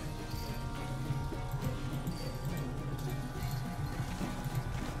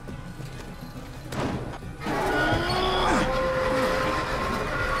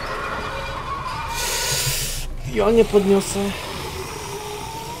 Ja nie podniosę.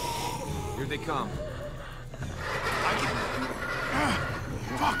 Here they come.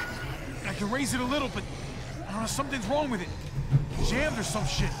 Fuck! I can raise it a little, but I don't know, something's wrong with it. Jammed or some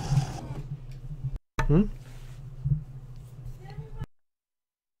shit.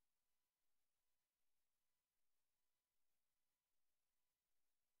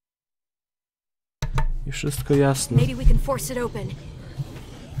 I wszystko jasne. Maybe we can force it open.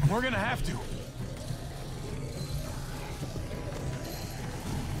 We're gonna have to.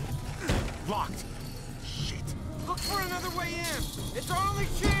 Locked. Shit. Look for another way in. It's our only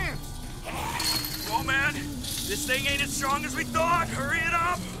chance. Oh man, this thing ain't as strong as we thought. Hurry it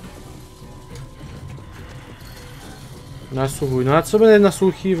up. Nasłuchuj. No a co będę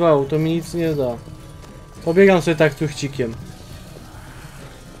nasłuchiwał? To mi nic nie da. Pobiegam sobie tak tuchcikiem.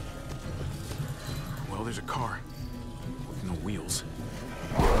 Well, there's a car. No wheels.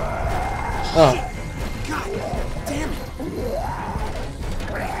 A. God damn it.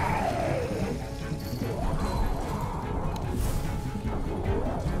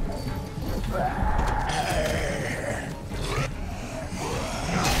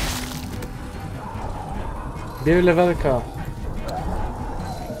 Bierz lewarka.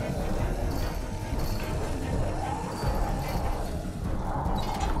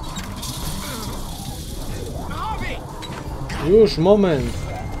 Już, moment.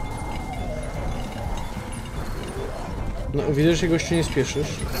 No, widzę, że się gościu nie spieszysz.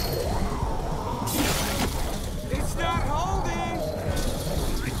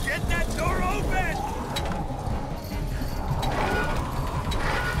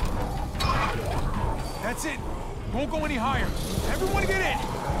 That's it. Won't go any higher. Everyone get in.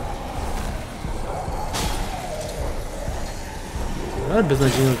 Ale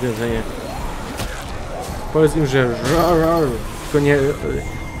beznadziejne odwiedzenie. Powiedz im, że tylko nie...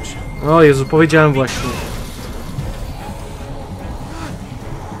 O Jezu, powiedziałem właśnie.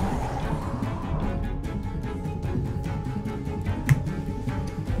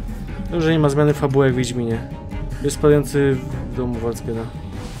 Dobrze, nie ma zmiany fabuły jak w Wiedźminie. Jest spadający w domu Volsgena.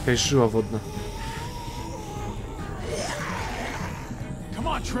 Jakaś żyła wodna.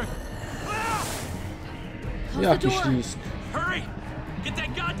 Jaki ślisk. Hurry! Get that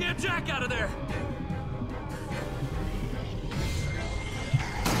goddamn jack out of there!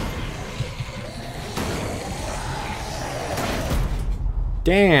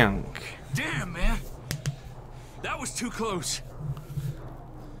 Damn, man. That was too close.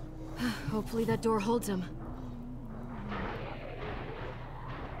 Hopefully that door holds him.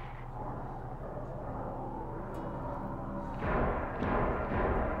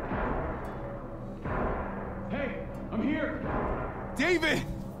 Hey, I'm here. David!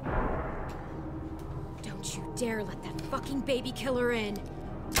 Don't you dare let that fucking baby killer in.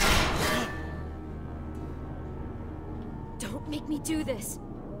 Don't make me do this.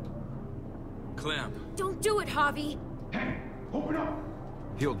 Clem. Don't do it, Javi. Hey, open up.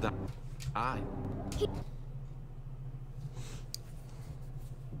 He'll die.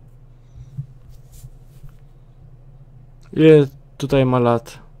 Ile tutaj ma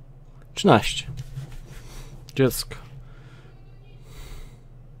lat? 13. Dziecko.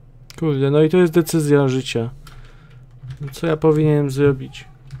 Kurde, no i to jest decyzja życia. Co ja powinienem zrobić?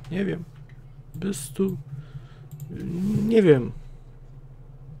 Nie wiem. Po prostu... Nie wiem.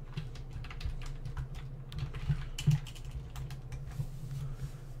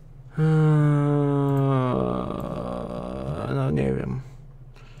 No nie wiem.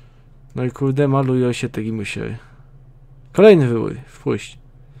 No i kurde, malują się taki musieli. Kolejny wybór. Wpuść.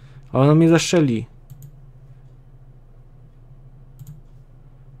 A ona mnie zastrzeli.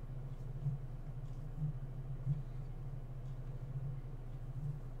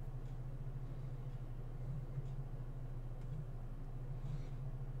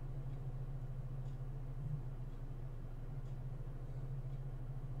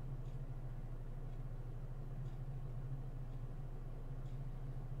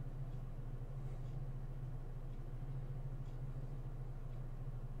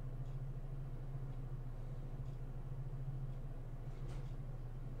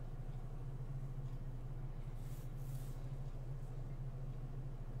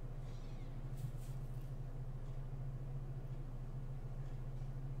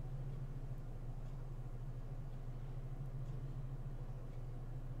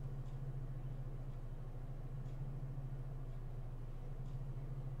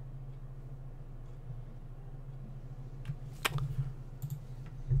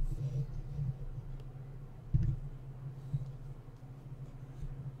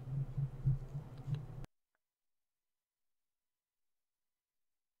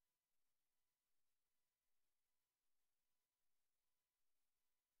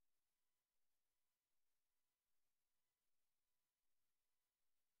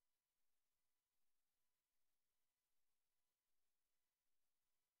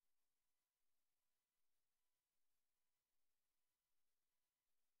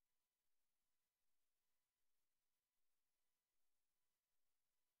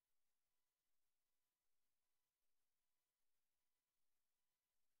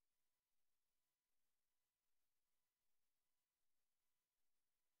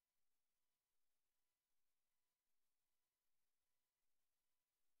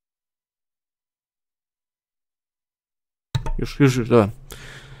 Już, dobra.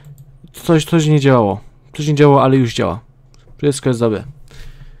 Coś nie działało. Coś nie działało, ale już działa. Wszystko jest dobre.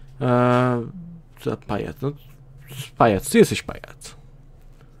 Pajac, no. Pajac, ty jesteś pajac.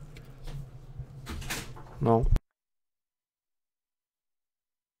 No.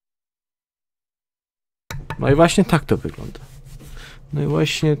 No i właśnie tak to wygląda. No i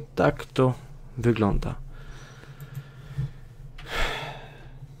właśnie tak to wygląda.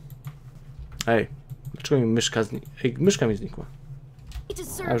 Ej, dlaczego mi myszka znikła? Ej, myszka mi znikła.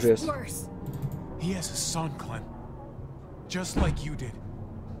 A już jest. He has a son, Clem. Just like you did.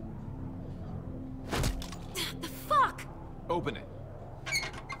 The fuck? Open it.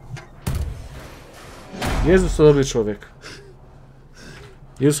 Jezus to dobry człowiek.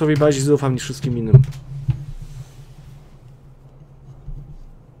 Jezusowi bardziej zaufam niż wszystkim innym.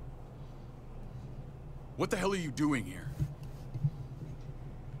 What the hell are you doing here?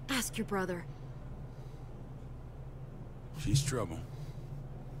 Ask your brother. She's trouble.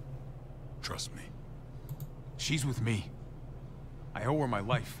 Trust me. She's with me. I owe her my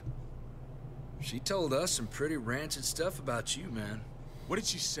life. She told us some pretty rancid stuff about you, man. What did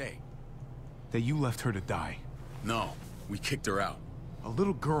she say? That you left her to die. No, we kicked her out. A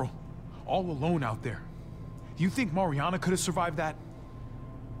little girl, all alone out there. Do you think Mariana could have survived that?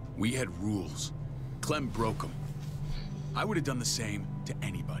 We had rules. Clem broke them. I would have done the same to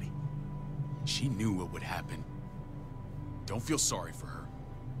anybody. She knew what would happen. Don't feel sorry for her.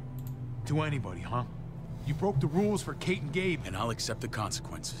 To anybody, huh? You broke the rules for Kate and Gabe. And I'll accept the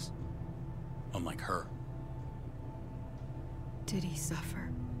consequences. Unlike her. Did he suffer?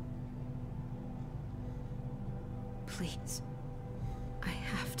 Please. I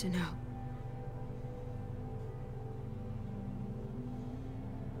have to know.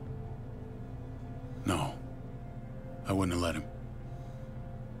 No. I wouldn't have let him.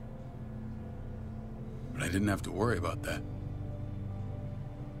 But I didn't have to worry about that.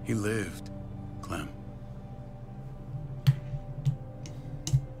 He lived, Clem.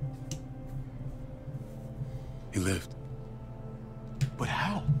 He lived. But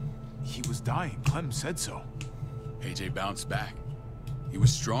how? He was dying. Clem said so. AJ bounced back. He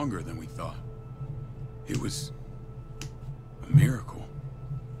was stronger than we thought. It was A miracle.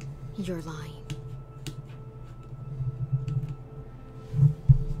 You're lying.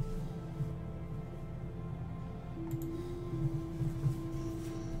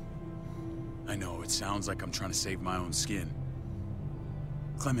 I know, it sounds like I'm trying to save my own skin.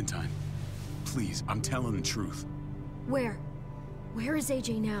 Clementine, please, I'm telling the truth. Where? Where is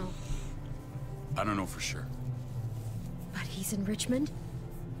AJ now? I don't know for sure. But he's in Richmond?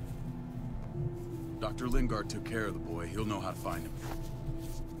 Dr. Lingard took care of the boy. He'll know how to find him.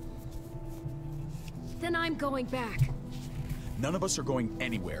 Then I'm going back. None of us are going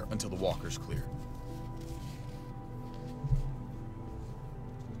anywhere until the walker's clear.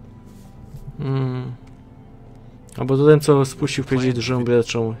 Albo to ten, co spuścił powiedzieć dużą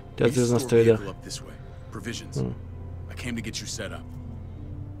leczą. Jacy z nas to idę. Provisions. I came to get you set up.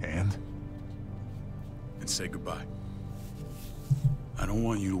 And say goodbye. I don't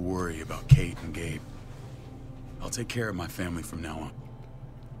want you to worry about Kate and Gabe. I'll take care of my family from now on.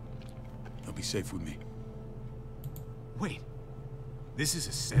 They'll be safe with me. Wait. This is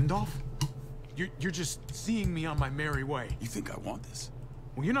a send-off? You're just seeing me on my merry way. You think I want this?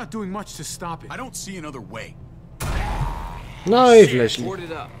 Well, you're not doing much to stop it. I don't see another way. No i wleźli.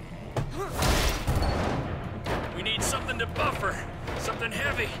 We need something to buffer. Something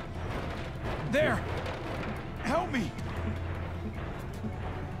heavy. There. Help me.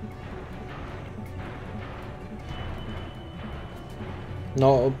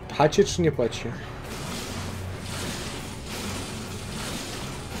 No, płacie czy nie płaci?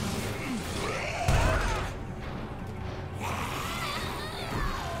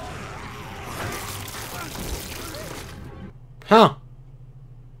 Ha!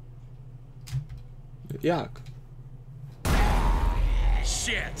 Jak?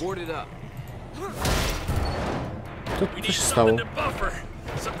 Shit. Board it up. Co się stało?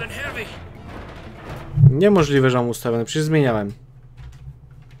 Niemożliwe, że mam ustawione, przecież zmieniałem.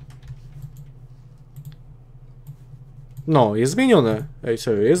 No, jest zmienione. Ej,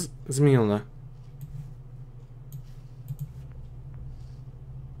 serio, jest zmienione.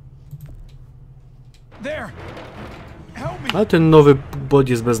 Ale ten nowy bod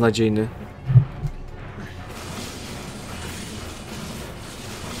jest beznadziejny.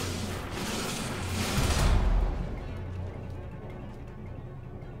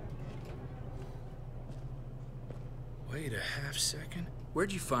 Wait a half second.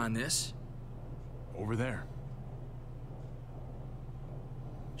 Where'd you find this? Over there.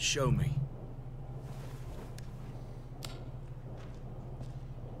 Show me.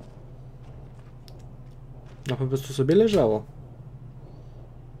 No po prostu sobie leżało.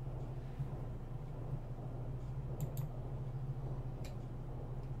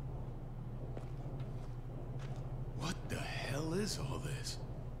 What the hell is all this?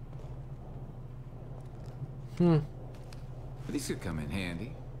 These could come in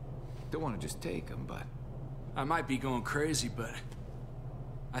handy. Don't want to just take them, but... I might be going crazy, but...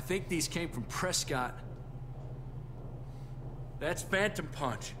 I think these came from Prescott. That's Phantom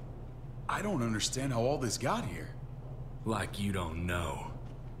Punch. I don't understand how all this got here. Like you don't know.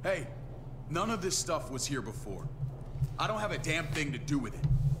 Hey, none of this stuff was here before. I don't have a damn thing to do with it.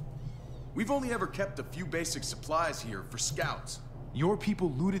 We've only ever kept a few basic supplies here for scouts. Your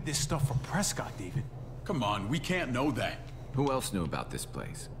people looted this stuff from Prescott, David. Come on, we can't know that. Who else knew about this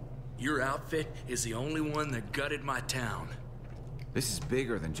place? Your outfit is the only one that gutted my town. This is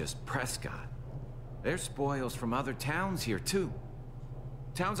bigger than just Prescott. There's spoils from other towns here, too.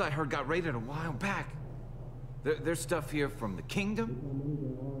 Towns I heard got raided a while back. There's stuff here from the kingdom.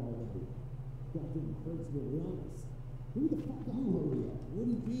 Who the fuck are you?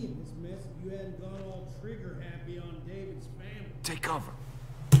 Wouldn't be in this mess if you hadn't gone all trigger happy on David's family. Take cover.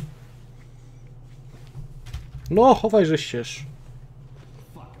 No, chowaj, że ścież.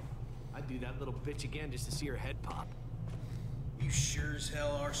 Fuck him. I'd do that little bitch again just to see her head pop. You sure as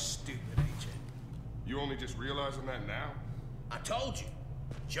hell are stupid, ain't you? You only just realizing that now? I told you.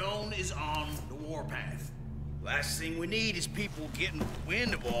 Joan is on the warpath. Last thing we need is people getting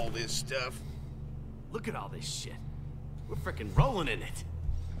wind of all this stuff. Look at all this shit. We're frickin' rolling in it.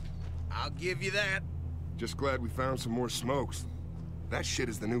 I'll give you that. Just glad we found some more smokes. That shit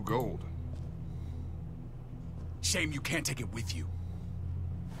is the new gold. Shame you can't take it with you.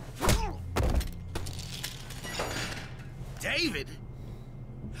 David?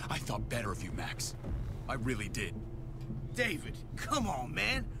 I thought better of you, Max. I really did. David, come on,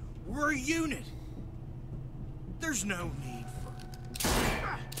 man. We're a unit. There's no need for...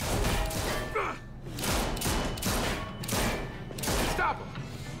 Stop him!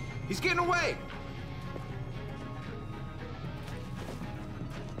 He's getting away!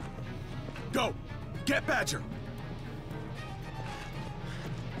 Go! Get Badger!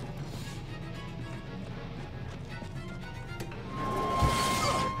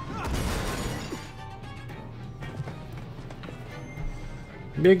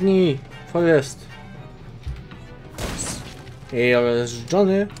 Biegnij, Forest. Ej, ale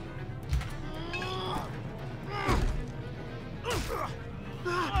zżony.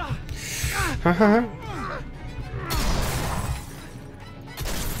 Haha.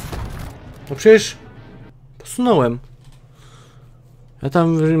 No przecież posunąłem. Ja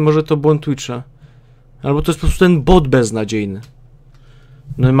tam, może to błąd Twitcha. Albo to jest po prostu ten bot beznadziejny.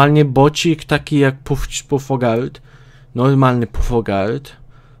 Normalnie bocik taki jak Puffogard, normalny Puffogard,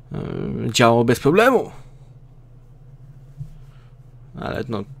 działał bez problemu. Ale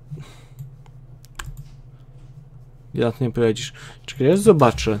no... Ja na to nie poradzisz. Czekaj, ja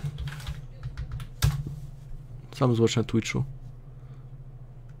zobaczę. Sam zobacz na Twitchu.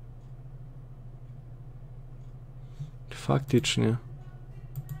 Faktycznie.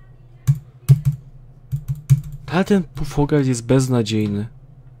 Ale ten Puffogard jest beznadziejny.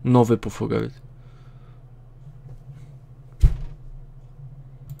 Nowy Puffogard.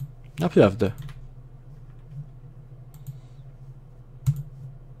 Naprawdę.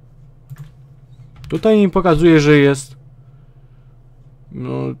 Tutaj mi pokazuje, że jest...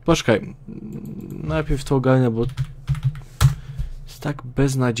 No, poczekaj. Najpierw to ogarnę, bo... Jest tak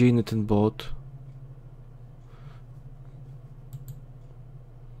beznadziejny ten bot.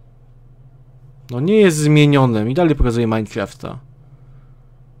 No nie jest zmienione. I dalej pokazuje Minecrafta.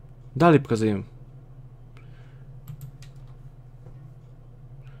 Dalej pokazuję.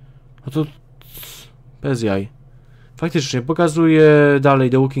 No to... Bez jaj. Faktycznie pokazuje dalej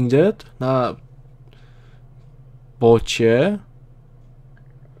The Walking Dead na... bocie.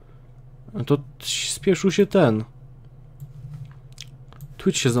 No to spieszył się ten.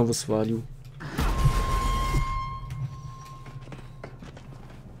 Twitch się znowu swalił.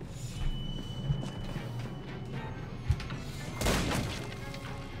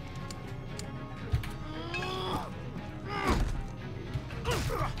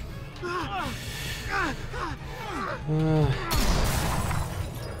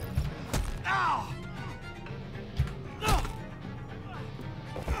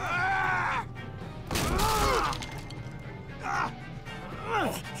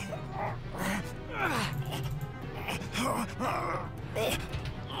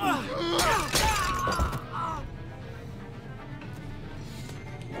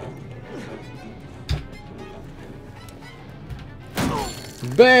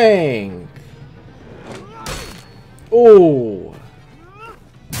 Bang! Oh!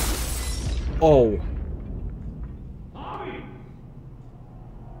 Oh!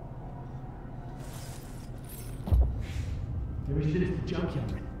 Ever since the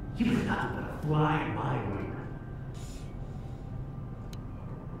junkyard, you've been nothing but a fly in my way.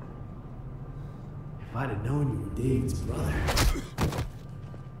 If I'd have known you were David's brother,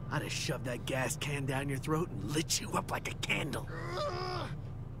 I'd have shoved that gas can down your throat and lit you up like a candle.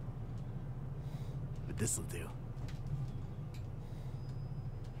 But this'll do.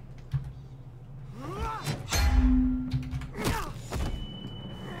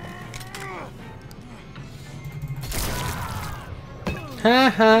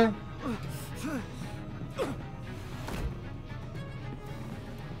 Haha.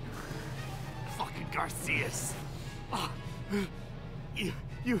 Fucking Garcias. Oh, you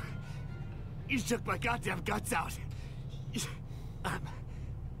shook my goddamn guts out.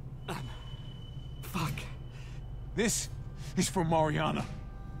 Fuck. This is for Mariana.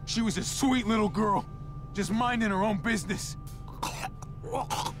 She was a sweet little girl, just minding her own business.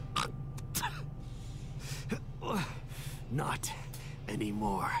 Not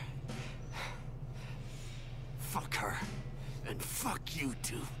anymore. Fuck her. And fuck you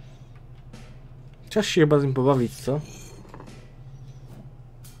too. Czas się chyba z nim pobawić, co?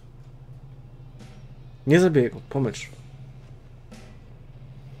 Nie zabij go, pomyśl.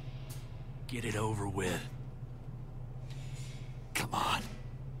 Get it over with. Come on.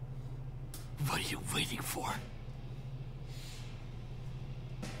 What are you waiting for?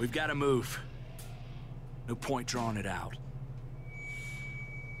 We've got to move. No point drawing it out.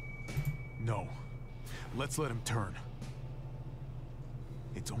 No. Let's let him turn.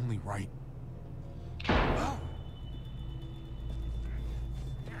 It's only right.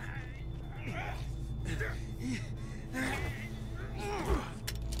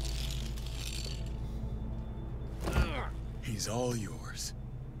 He's all yours.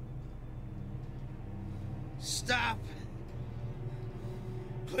 Stop.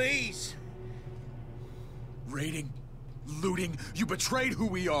 Please. Raiding, looting, you betrayed who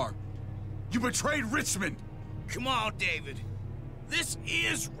we are. You betrayed Richmond. Come on, David. This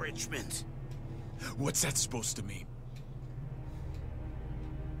is Richmond. What's that supposed to mean?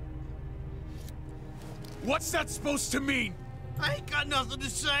 What's that supposed to mean? I ain't got nothing to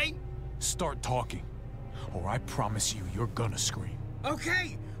say. Start talking, or I promise you, you're gonna scream.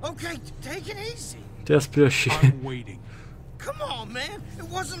 Okay, take it easy. Teraz prosi. I'm waiting. Come on, man. It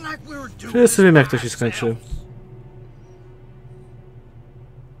wasn't like we were doing Wszyscy wiem, jak to się skończy.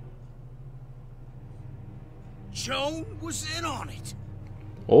 Joan was in on it.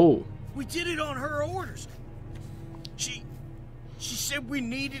 Oh. We did it on her orders. She said we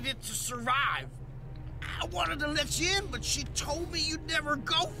needed it to survive. I wanted to let you in, but she told me you'd never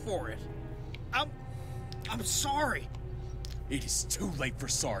go for it. I'm sorry. It is too late for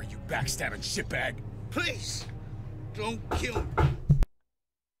sorry, you backstabbing shitbag. Please, don't kill me.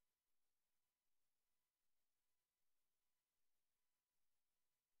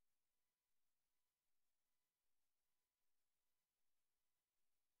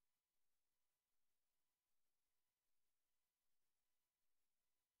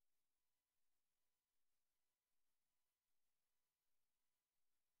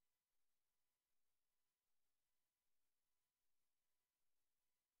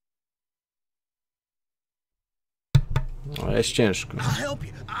 No, jest ciężko. I'll help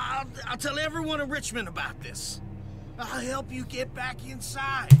you. I'll tell everyone in Richmond about this. I'll help you get back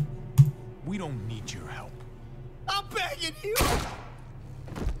inside. We don't need your help. I'm begging you.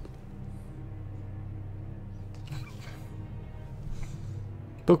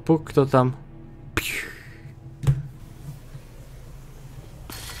 Puk, puk, kto tam?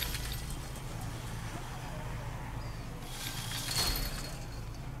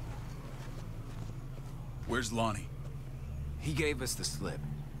 Where's Lonnie? He gave us the slip.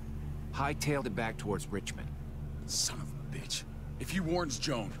 Hightailed it back towards Richmond. Son of a bitch. If he warns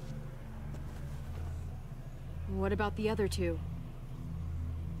Joan... What about the other two?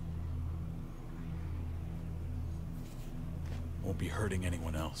 Won't be hurting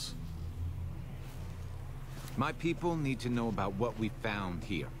anyone else. My people need to know about what we found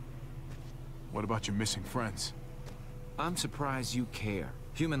here. What about your missing friends? I'm surprised you care.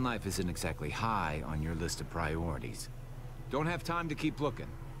 Human life isn't exactly high on your list of priorities. Don't have time to keep looking.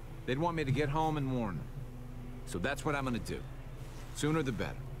 They'd want me to get home and warn them. So that's what I'm gonna do. Sooner the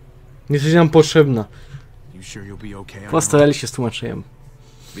better. Jesteś nam potrzebna. You sure you'll be okay? Postarali się z tłumaczeniem.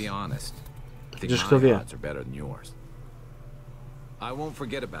 Be honest. I think Przecież kto my wie. odds are better than yours. I won't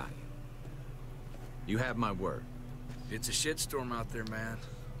forget about you. You have my word. It's a shitstorm out there, man.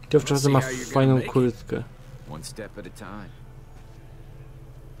 Dziewczyna ma fajną kurtkę. One step at a time.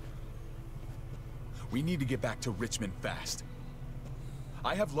 We need to get back to Richmond fast.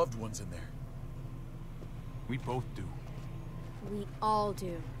 I have loved ones in there. We both do. We all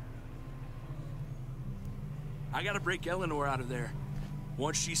do. I gotta break Eleanor out of there.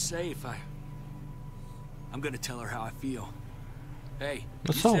 Once she's safe, I'm gonna tell her how I feel. Hey,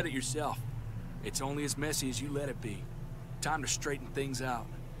 you said it yourself. It's only as messy as you let it be. Time to straighten things out.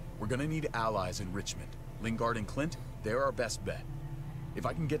 We're gonna need allies in Richmond. Lingard and Clint, they're our best bet. If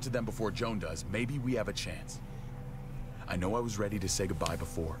I can get to them before Joan does, maybe we have a chance. I know I was ready to say goodbye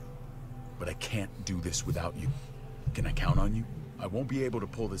before, but I can't do this without you. Can I count on you? I won't be able to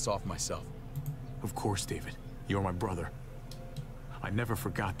pull this off myself. Of course, David. You're my brother. I never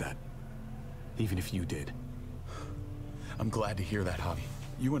forgot that. Even if you did. I'm glad to hear that, Javi.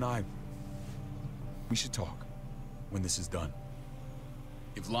 You and I... we should talk when this is done.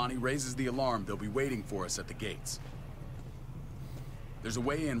 If Lonnie raises the alarm, they'll be waiting for us at the gates. There's a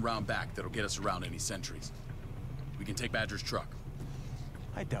way in round back that'll get us around any sentries. We can take Badger's truck.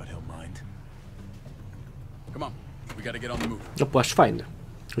 I doubt he'll mind. Come on, we gotta get on the move. No płaszcz fajny.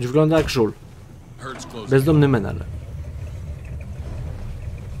 Choć wygląda jak żul. Herd's closing. Bezdomny menel.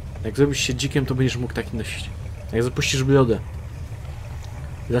 Jak zrobisz się dzikiem, to będziesz mógł taki nosić. Jak zapuścisz brodę.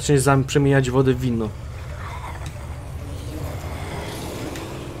 I zaczniesz przemieniać wodę w wino.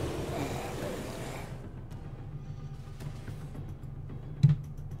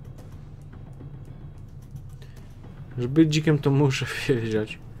 Żeby być dzikiem, to muszę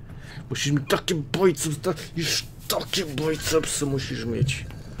wiedzieć. Musisz mieć takie bicepsy, już takie bicepsy musisz mieć.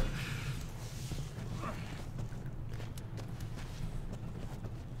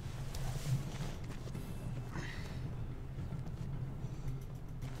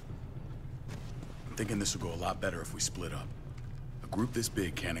 I'm thinking this will go a lot better if we split up. A group this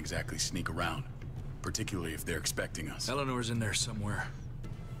big can't exactly sneak around, particularly if they're expecting us. Eleanor's in there somewhere.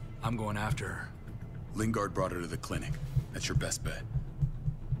 I'm going after her. Lingard brought her to the clinic. That's your best bet.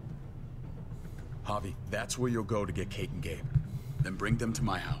 Javi, that's where you'll go to get Kate and Gabe. Then bring them to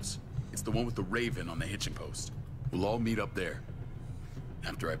my house. It's the one with the raven on the hitching post. We'll all meet up there.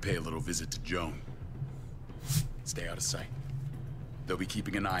 After I pay a little visit to Joan. Stay out of sight. They'll be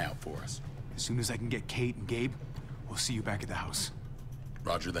keeping an eye out for us. As soon as I can get Kate and Gabe, We'll see you back at the house.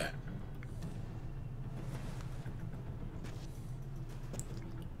 Roger that.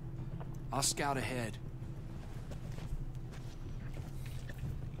 I'll scout ahead.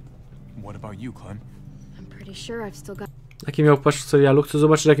 What about you, Clem? I'm pretty sure I've still got... Jaki miał płaszcz w serialu? Chcę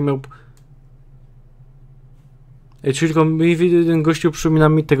zobaczyć, jaki miał... Ej, czyli tylko mi ten gościu przypomina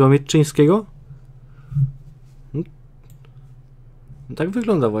mi tego Mietczyńskiego? No, tak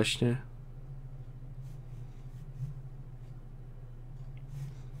wygląda właśnie.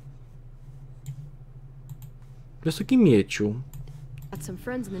 To jest taki Mieciu. Got some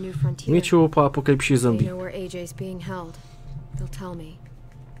friends in the New Frontier. Mieciu po apokalipsie zombie. They know where AJ's being held. They'll tell me.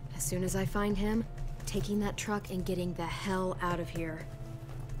 As soon as I find him, taking that truck and getting the hell out of here.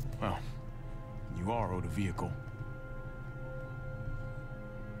 Well, you are owed a vehicle.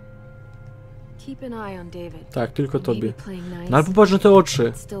 Keep an eye on David. Tak, tylko tobie. Maybe playing nice, No ale popatrz na te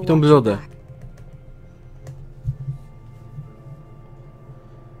oczy i tą brodę.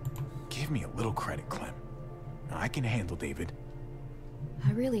 Give me a little credit, Clem. I can handle David.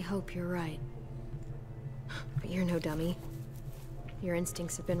 I really hope you're right. But you're no dummy. Your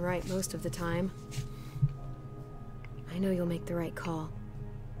instincts have been right most of the time. I know you'll make the right call.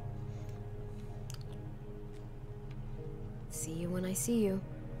 See you when I see you.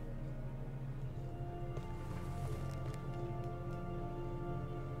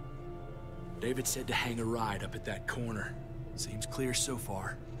 David said to hang a ride up at that corner. Seems clear so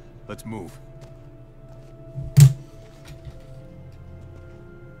far. Let's move.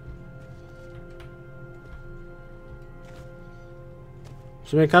 W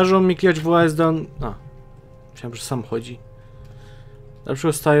sumie każą mi klikać WASD. A, myślałem, że sam chodzi. Na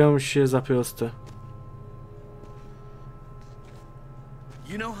przykład stają się za proste.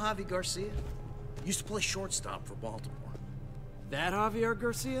 You know Javi Garcia? Used to play shortstop for Baltimore. That Javier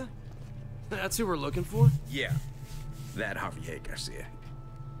Garcia? That's who we're looking for? Yeah, that Javier Garcia.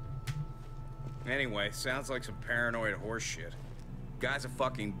 Anyway, sounds like some paranoid horse shit. Guy's a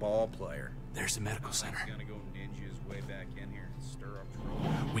fucking ball player. There's the medical center. Gonna go ninja his way back in here and stir up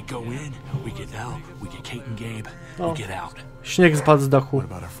trouble. We go in, we get out, we get Kate and Gabe, Oh. we get out. Śnieg spadł z dachu. What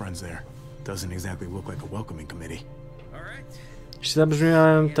about our friends there? Doesn't exactly look like a welcoming committee. Jeśli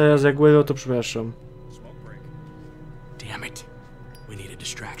zabrzmiałem teraz jak Guero, to przepraszam. Damn it. We need a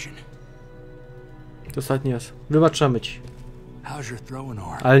distraction. To ostatni raz. Wybaczamy ci. How's your throwing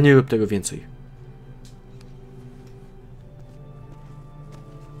arm? Ale nie rób tego więcej.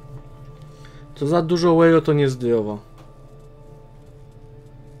 To za dużo Guero to niezdrowo.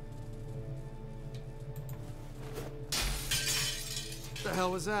 What the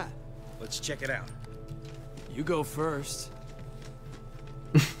hell was that? Let's check it out. You go first.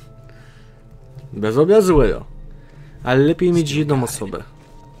 Bez obrazu Guero. Ale lepiej mieć jedną osobę.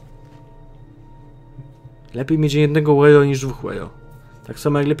 Lepiej mieć jednego Guero niż dwóch Guero. Tak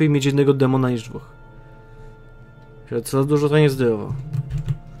samo jak lepiej mieć jednego demona niż dwóch. Co za dużo to niezdrowo.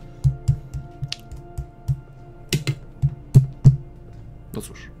 No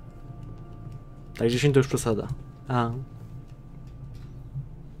cóż. Tak 10 to już przesada. A.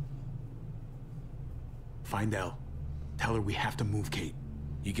 Find Elle. Tell her we have to move Kate.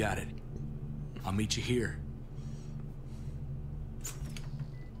 You got it. I'll meet you here.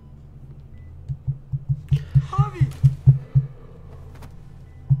 Javi!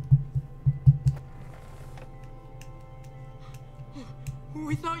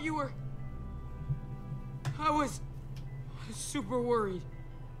 We thought you were... I was super worried.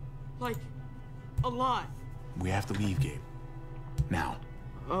 Like, a lot. We have to leave, Gabe. Now.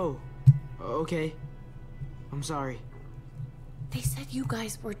 Oh, okay. I'm sorry. They said you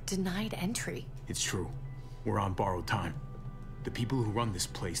guys were denied entry. It's true. We're on borrowed time. The people who run this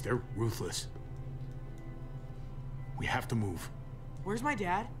place, they're ruthless. We have to move. Where's my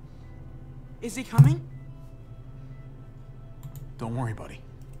dad? Is he coming? Don't worry, buddy.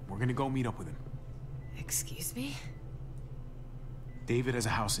 We're gonna go meet up with him. Excuse me? David has a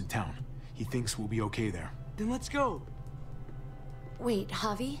house in town. He thinks we'll be okay there. Then let's go. Wait,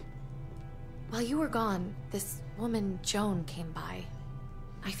 Javi? While you were gone, this woman, Joan, came by.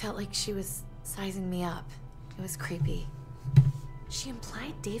 I felt like she was sizing me up. It was creepy. She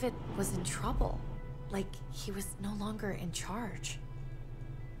implied David was in trouble. Like he was no longer in charge.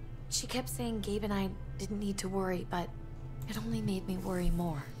 She kept saying Gabe and I didn't need to worry, but it only made me worry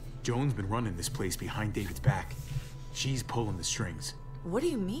more. Joan's been running this place behind David's back. She's pulling the strings. What do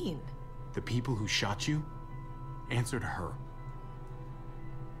you mean? The people who shot you answered her.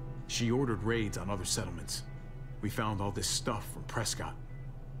 She ordered raids on other settlements. We found all this stuff from Prescott.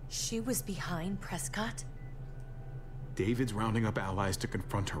 She was behind Prescott? David's rounding up allies to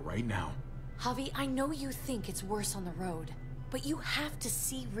confront her right now. Javi, I know you think it's worse on the road, but you have to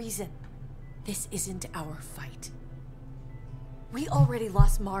see reason. This isn't our fight. We already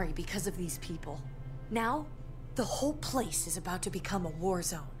lost Mari because of these people. Now, the whole place is about to become a war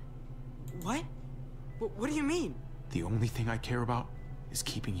zone. What? What do you mean? The only thing I care about is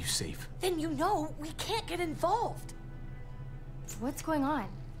keeping you safe. Then you know we can't get involved. What's going on?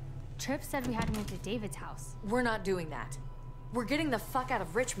 Tripp said we had to move to David's house. We're not doing that. We're getting the fuck out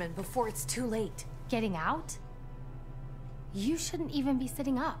of Richmond before it's too late. Getting out? You shouldn't even be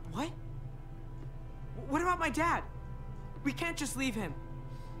sitting up. What? What about my dad? We can't just leave him.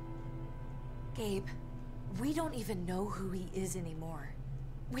 Gabe, we don't even know who he is anymore.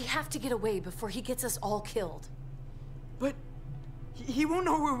 We have to get away before he gets us all killed. But he won't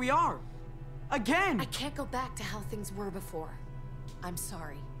know where we are. Again! I can't go back to how things were before. I'm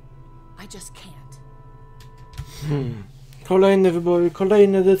sorry. I just can't. Kolejne wybory,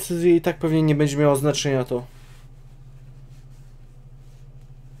 kolejne decyzje i tak pewnie nie będzie miało znaczenia to.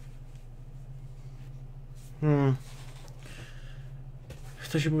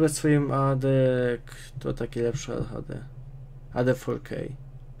 Chce się pobrać swoim AD, to takie lepsze AD. AD 4K.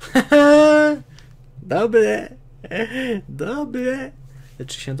 Dobre! Dobre!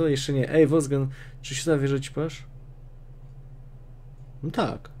 Czy się to jeszcze nie? Ej, Volsgen, czy się zawierzyć pasz? No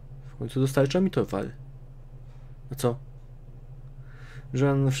tak. W końcu dostarcza mi towar. A co?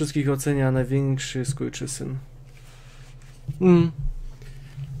 Że on wszystkich ocenia największy skurczysyn.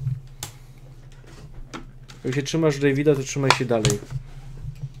 Jak się trzymasz Davida, to trzymaj się dalej.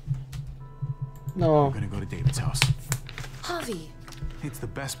 No. We're gonna go to David's house. Javi! It's the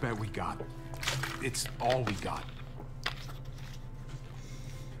best bet we got. It's all we got.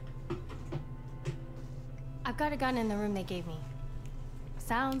 I've got a gun in the room they gave me.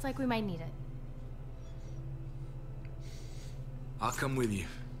 Sounds like we might need it. I'll come with you.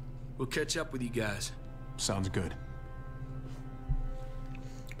 We'll catch up with you guys. Sounds good.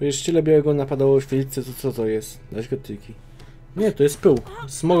 Przecież tyle białego napadało w chwilce, to co to jest? Dać gotyki. Nie, to jest pył.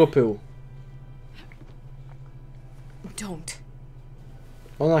 Smogopył. Don't.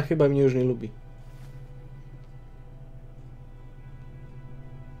 Ona chyba mnie już nie lubi.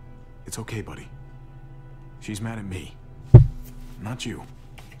 It's okay, buddy. She's mad at me. Not you.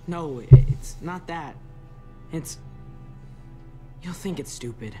 No, it's not that. It's... You'll think it's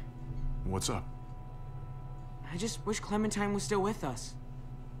stupid. What's up? I just wish Clementine was still with us.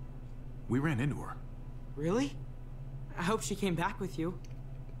 We ran into her. Really? I hope she came back with you.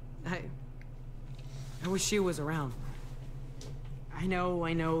 I wish she was around. I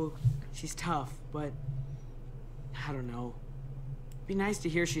know, she's tough, but... I don't know. It'd be nice to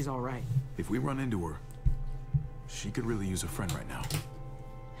hear she's alright. If we run into her, she could really use a friend right now.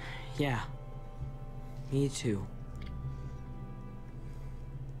 Yeah. Me too.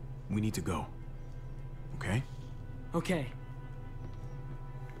 We need to go. Okay? Okay.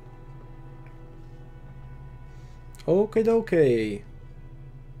 Okej.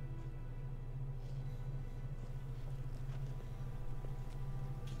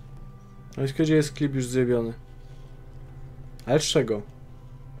 No i gdzie jest klip już zrobiony? Ale z czego?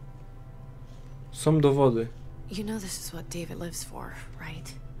 Są dowody. You know this is what David lives for,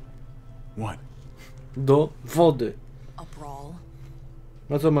 right? What? Dowody. A brawl.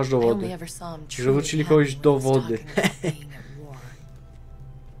 No to masz dowody. Że wrócili kogoś do wody.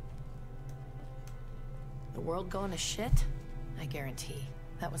 The world going to shit? I guarantee.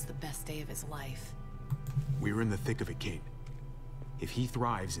 That was the best day of his life. We were in the thick of it, Kate. If he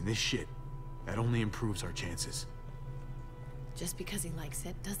thrives in this shit, that only improves our chances. Just because he likes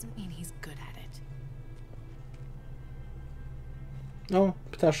it doesn't mean he's good at it. No,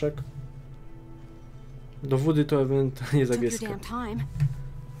 ptaszek. Dowody to ewentualnie zabieska.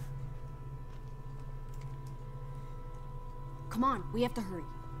 Come on, we have to hurry.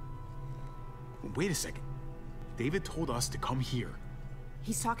 Wait a second. David told us to come here.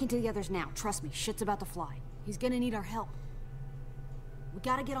 He's talking to the others now. Trust me, shit's about to fly. He's gonna need our help. We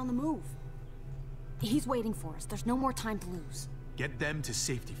gotta get on the move. He's waiting for us. There's no more time to lose. Get them to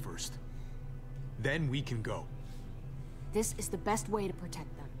safety first. Then we can go. This is the best way to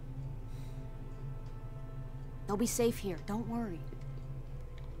protect them. They'll be safe here. Don't worry.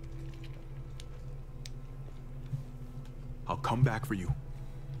 I'll come back for you.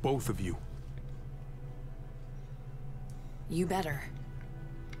 Both of you. You better.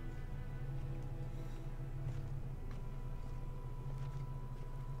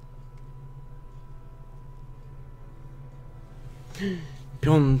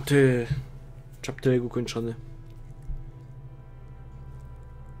 Piąty chapter ukończony.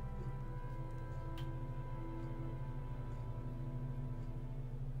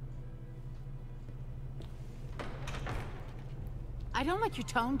 watch your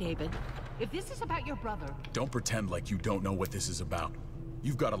tone, David. If this is about your brother... Don't pretend like you don't know what this is about.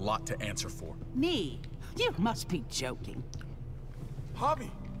 You've got a lot to answer for. Me? You must be joking. Javi,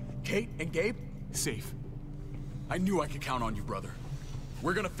 Kate and Gabe, safe. I knew I could count on you, brother.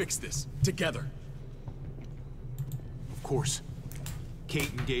 We're gonna fix this, together. Of course.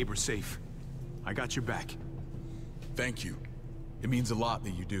 Kate and Gabe are safe. I got your back. Thank you. It means a lot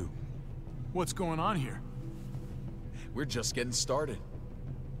that you do. What's going on here? We're just getting started.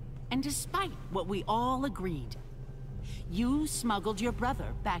 And despite what we all agreed, you smuggled your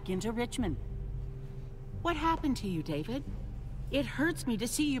brother back into Richmond. What happened to you, David? It hurts me to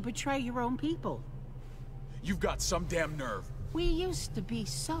see you betray your own people. You've got some damn nerve. We used to be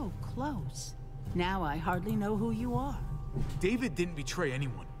so close. Now I hardly know who you are. David didn't betray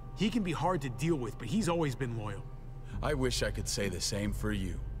anyone. He can be hard to deal with, but he's always been loyal. I wish I could say the same for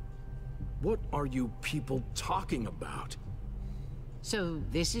you. What are you people talking about? So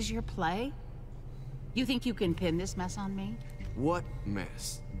this is your play? You think you can pin this mess on me? What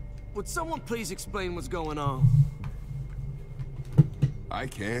mess? Would someone please explain what's going on? I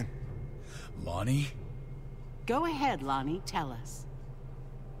can. Lonnie? Go ahead, Lonnie. Tell us.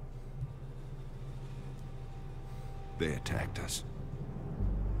 They attacked us.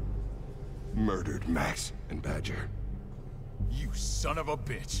 Murdered Max and Badger. You son of a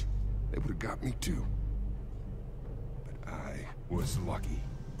bitch. They would have got me too. But I was lucky.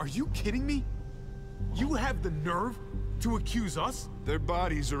 Are you kidding me? You have the nerve to accuse us? Their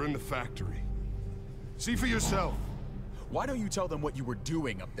bodies are in the factory. See for yourself. Why don't you tell them what you were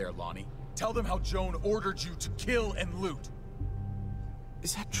doing up there, Lonnie? Tell them how Joan ordered you to kill and loot.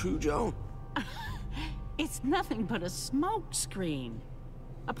 Is that true, Joan? It's nothing but a smoke screen.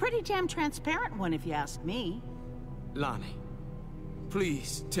 A pretty damn transparent one, if you ask me. Lonnie,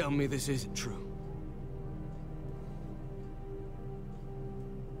 please tell me this isn't true.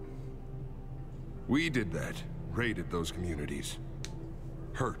 We did that. Raided those communities.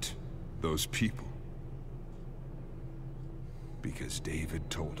 Hurt those people. Because David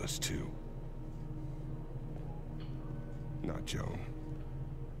told us to. Not Joan.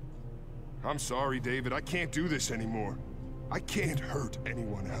 I'm sorry, David. I can't do this anymore. I can't hurt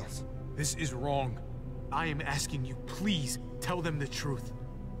anyone else. This is wrong. I am asking you, please, tell them the truth.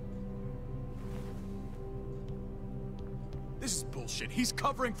 This is bullshit. He's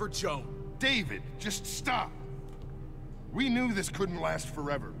covering for Joan. David, just stop. We knew this couldn't last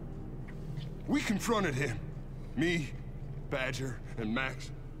forever. We confronted him. Me, Badger, and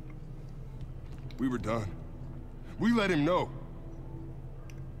Max. We were done. We let him know.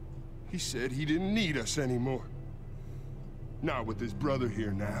 He said he didn't need us anymore. Not with his brother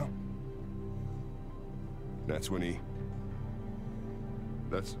here now. That's when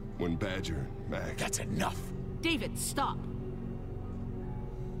Badger and Max... That's enough! David, stop!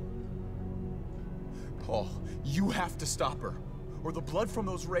 Paul, you have to stop her. Or the blood from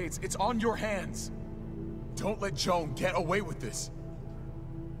those raids, it's on your hands. Don't let Joan get away with this.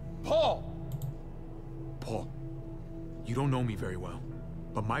 Paul! Paul, you don't know me very well.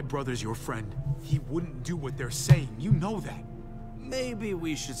 But my brother's your friend. He wouldn't do what they're saying. You know that. Maybe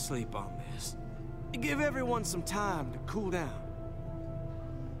we should sleep on this. Give everyone some time to cool down.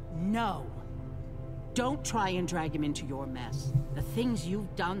 No. Don't try and drag him into your mess. The things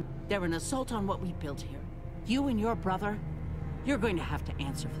you've done, they're an assault on what we built here. You and your brother, you're going to have to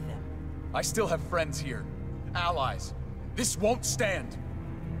answer for them. I still have friends here. Allies. This won't stand.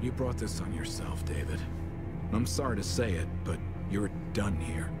 You brought this on yourself, David. I'm sorry to say it, but you're done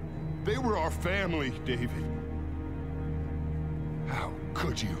here. They were our family, David. How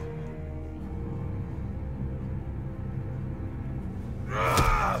could you?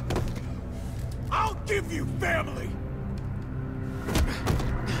 I'll give you family!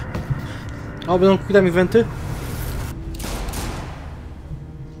 O, będą klikami wenty?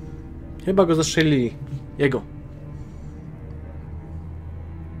 Chyba go zastrzelili. Jego.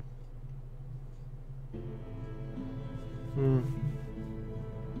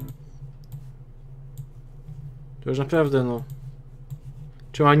 To już naprawdę, no...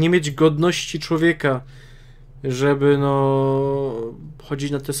 Trzeba nie mieć godności człowieka, żeby, no...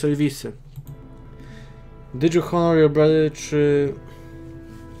 chodzić na te serwisy. Did you honor your brother, czy...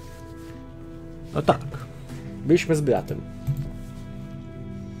 No tak. Byliśmy z bratem.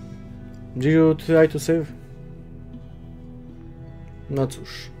 Did you try to save? No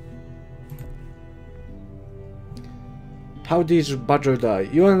cóż. How did Badger die?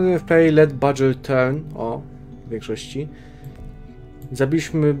 You and play let Badger turn. O, w większości.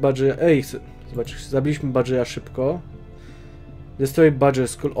 Zabiliśmy Badger... Ej, zobacz, zabiliśmy Badgera szybko. Destroy Badger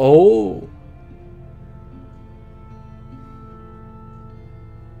Skull. O!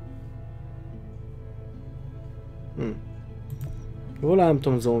 Wolałem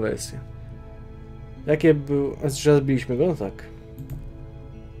tą złą wersję. Jakie był... Że zbiliśmy go? No tak.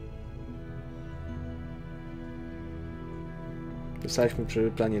 Dostaliśmy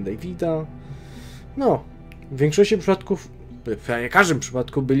przy planie Davida. No, w większości przypadków, w każdym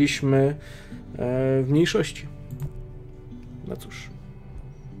przypadku byliśmy w mniejszości. No cóż.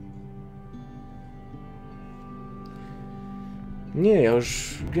 Nie, ja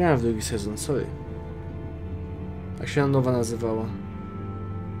już grałem w drugi sezon, sorry. Jak się nowa nazywała?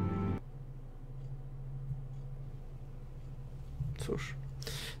 Cóż.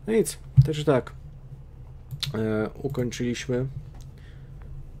 No nic, też tak.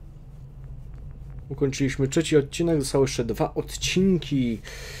 Ukończyliśmy trzeci odcinek, zostały jeszcze 2 odcinki,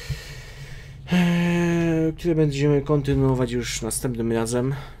 które będziemy kontynuować już następnym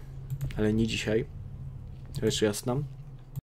razem, ale nie dzisiaj, rzecz jasna.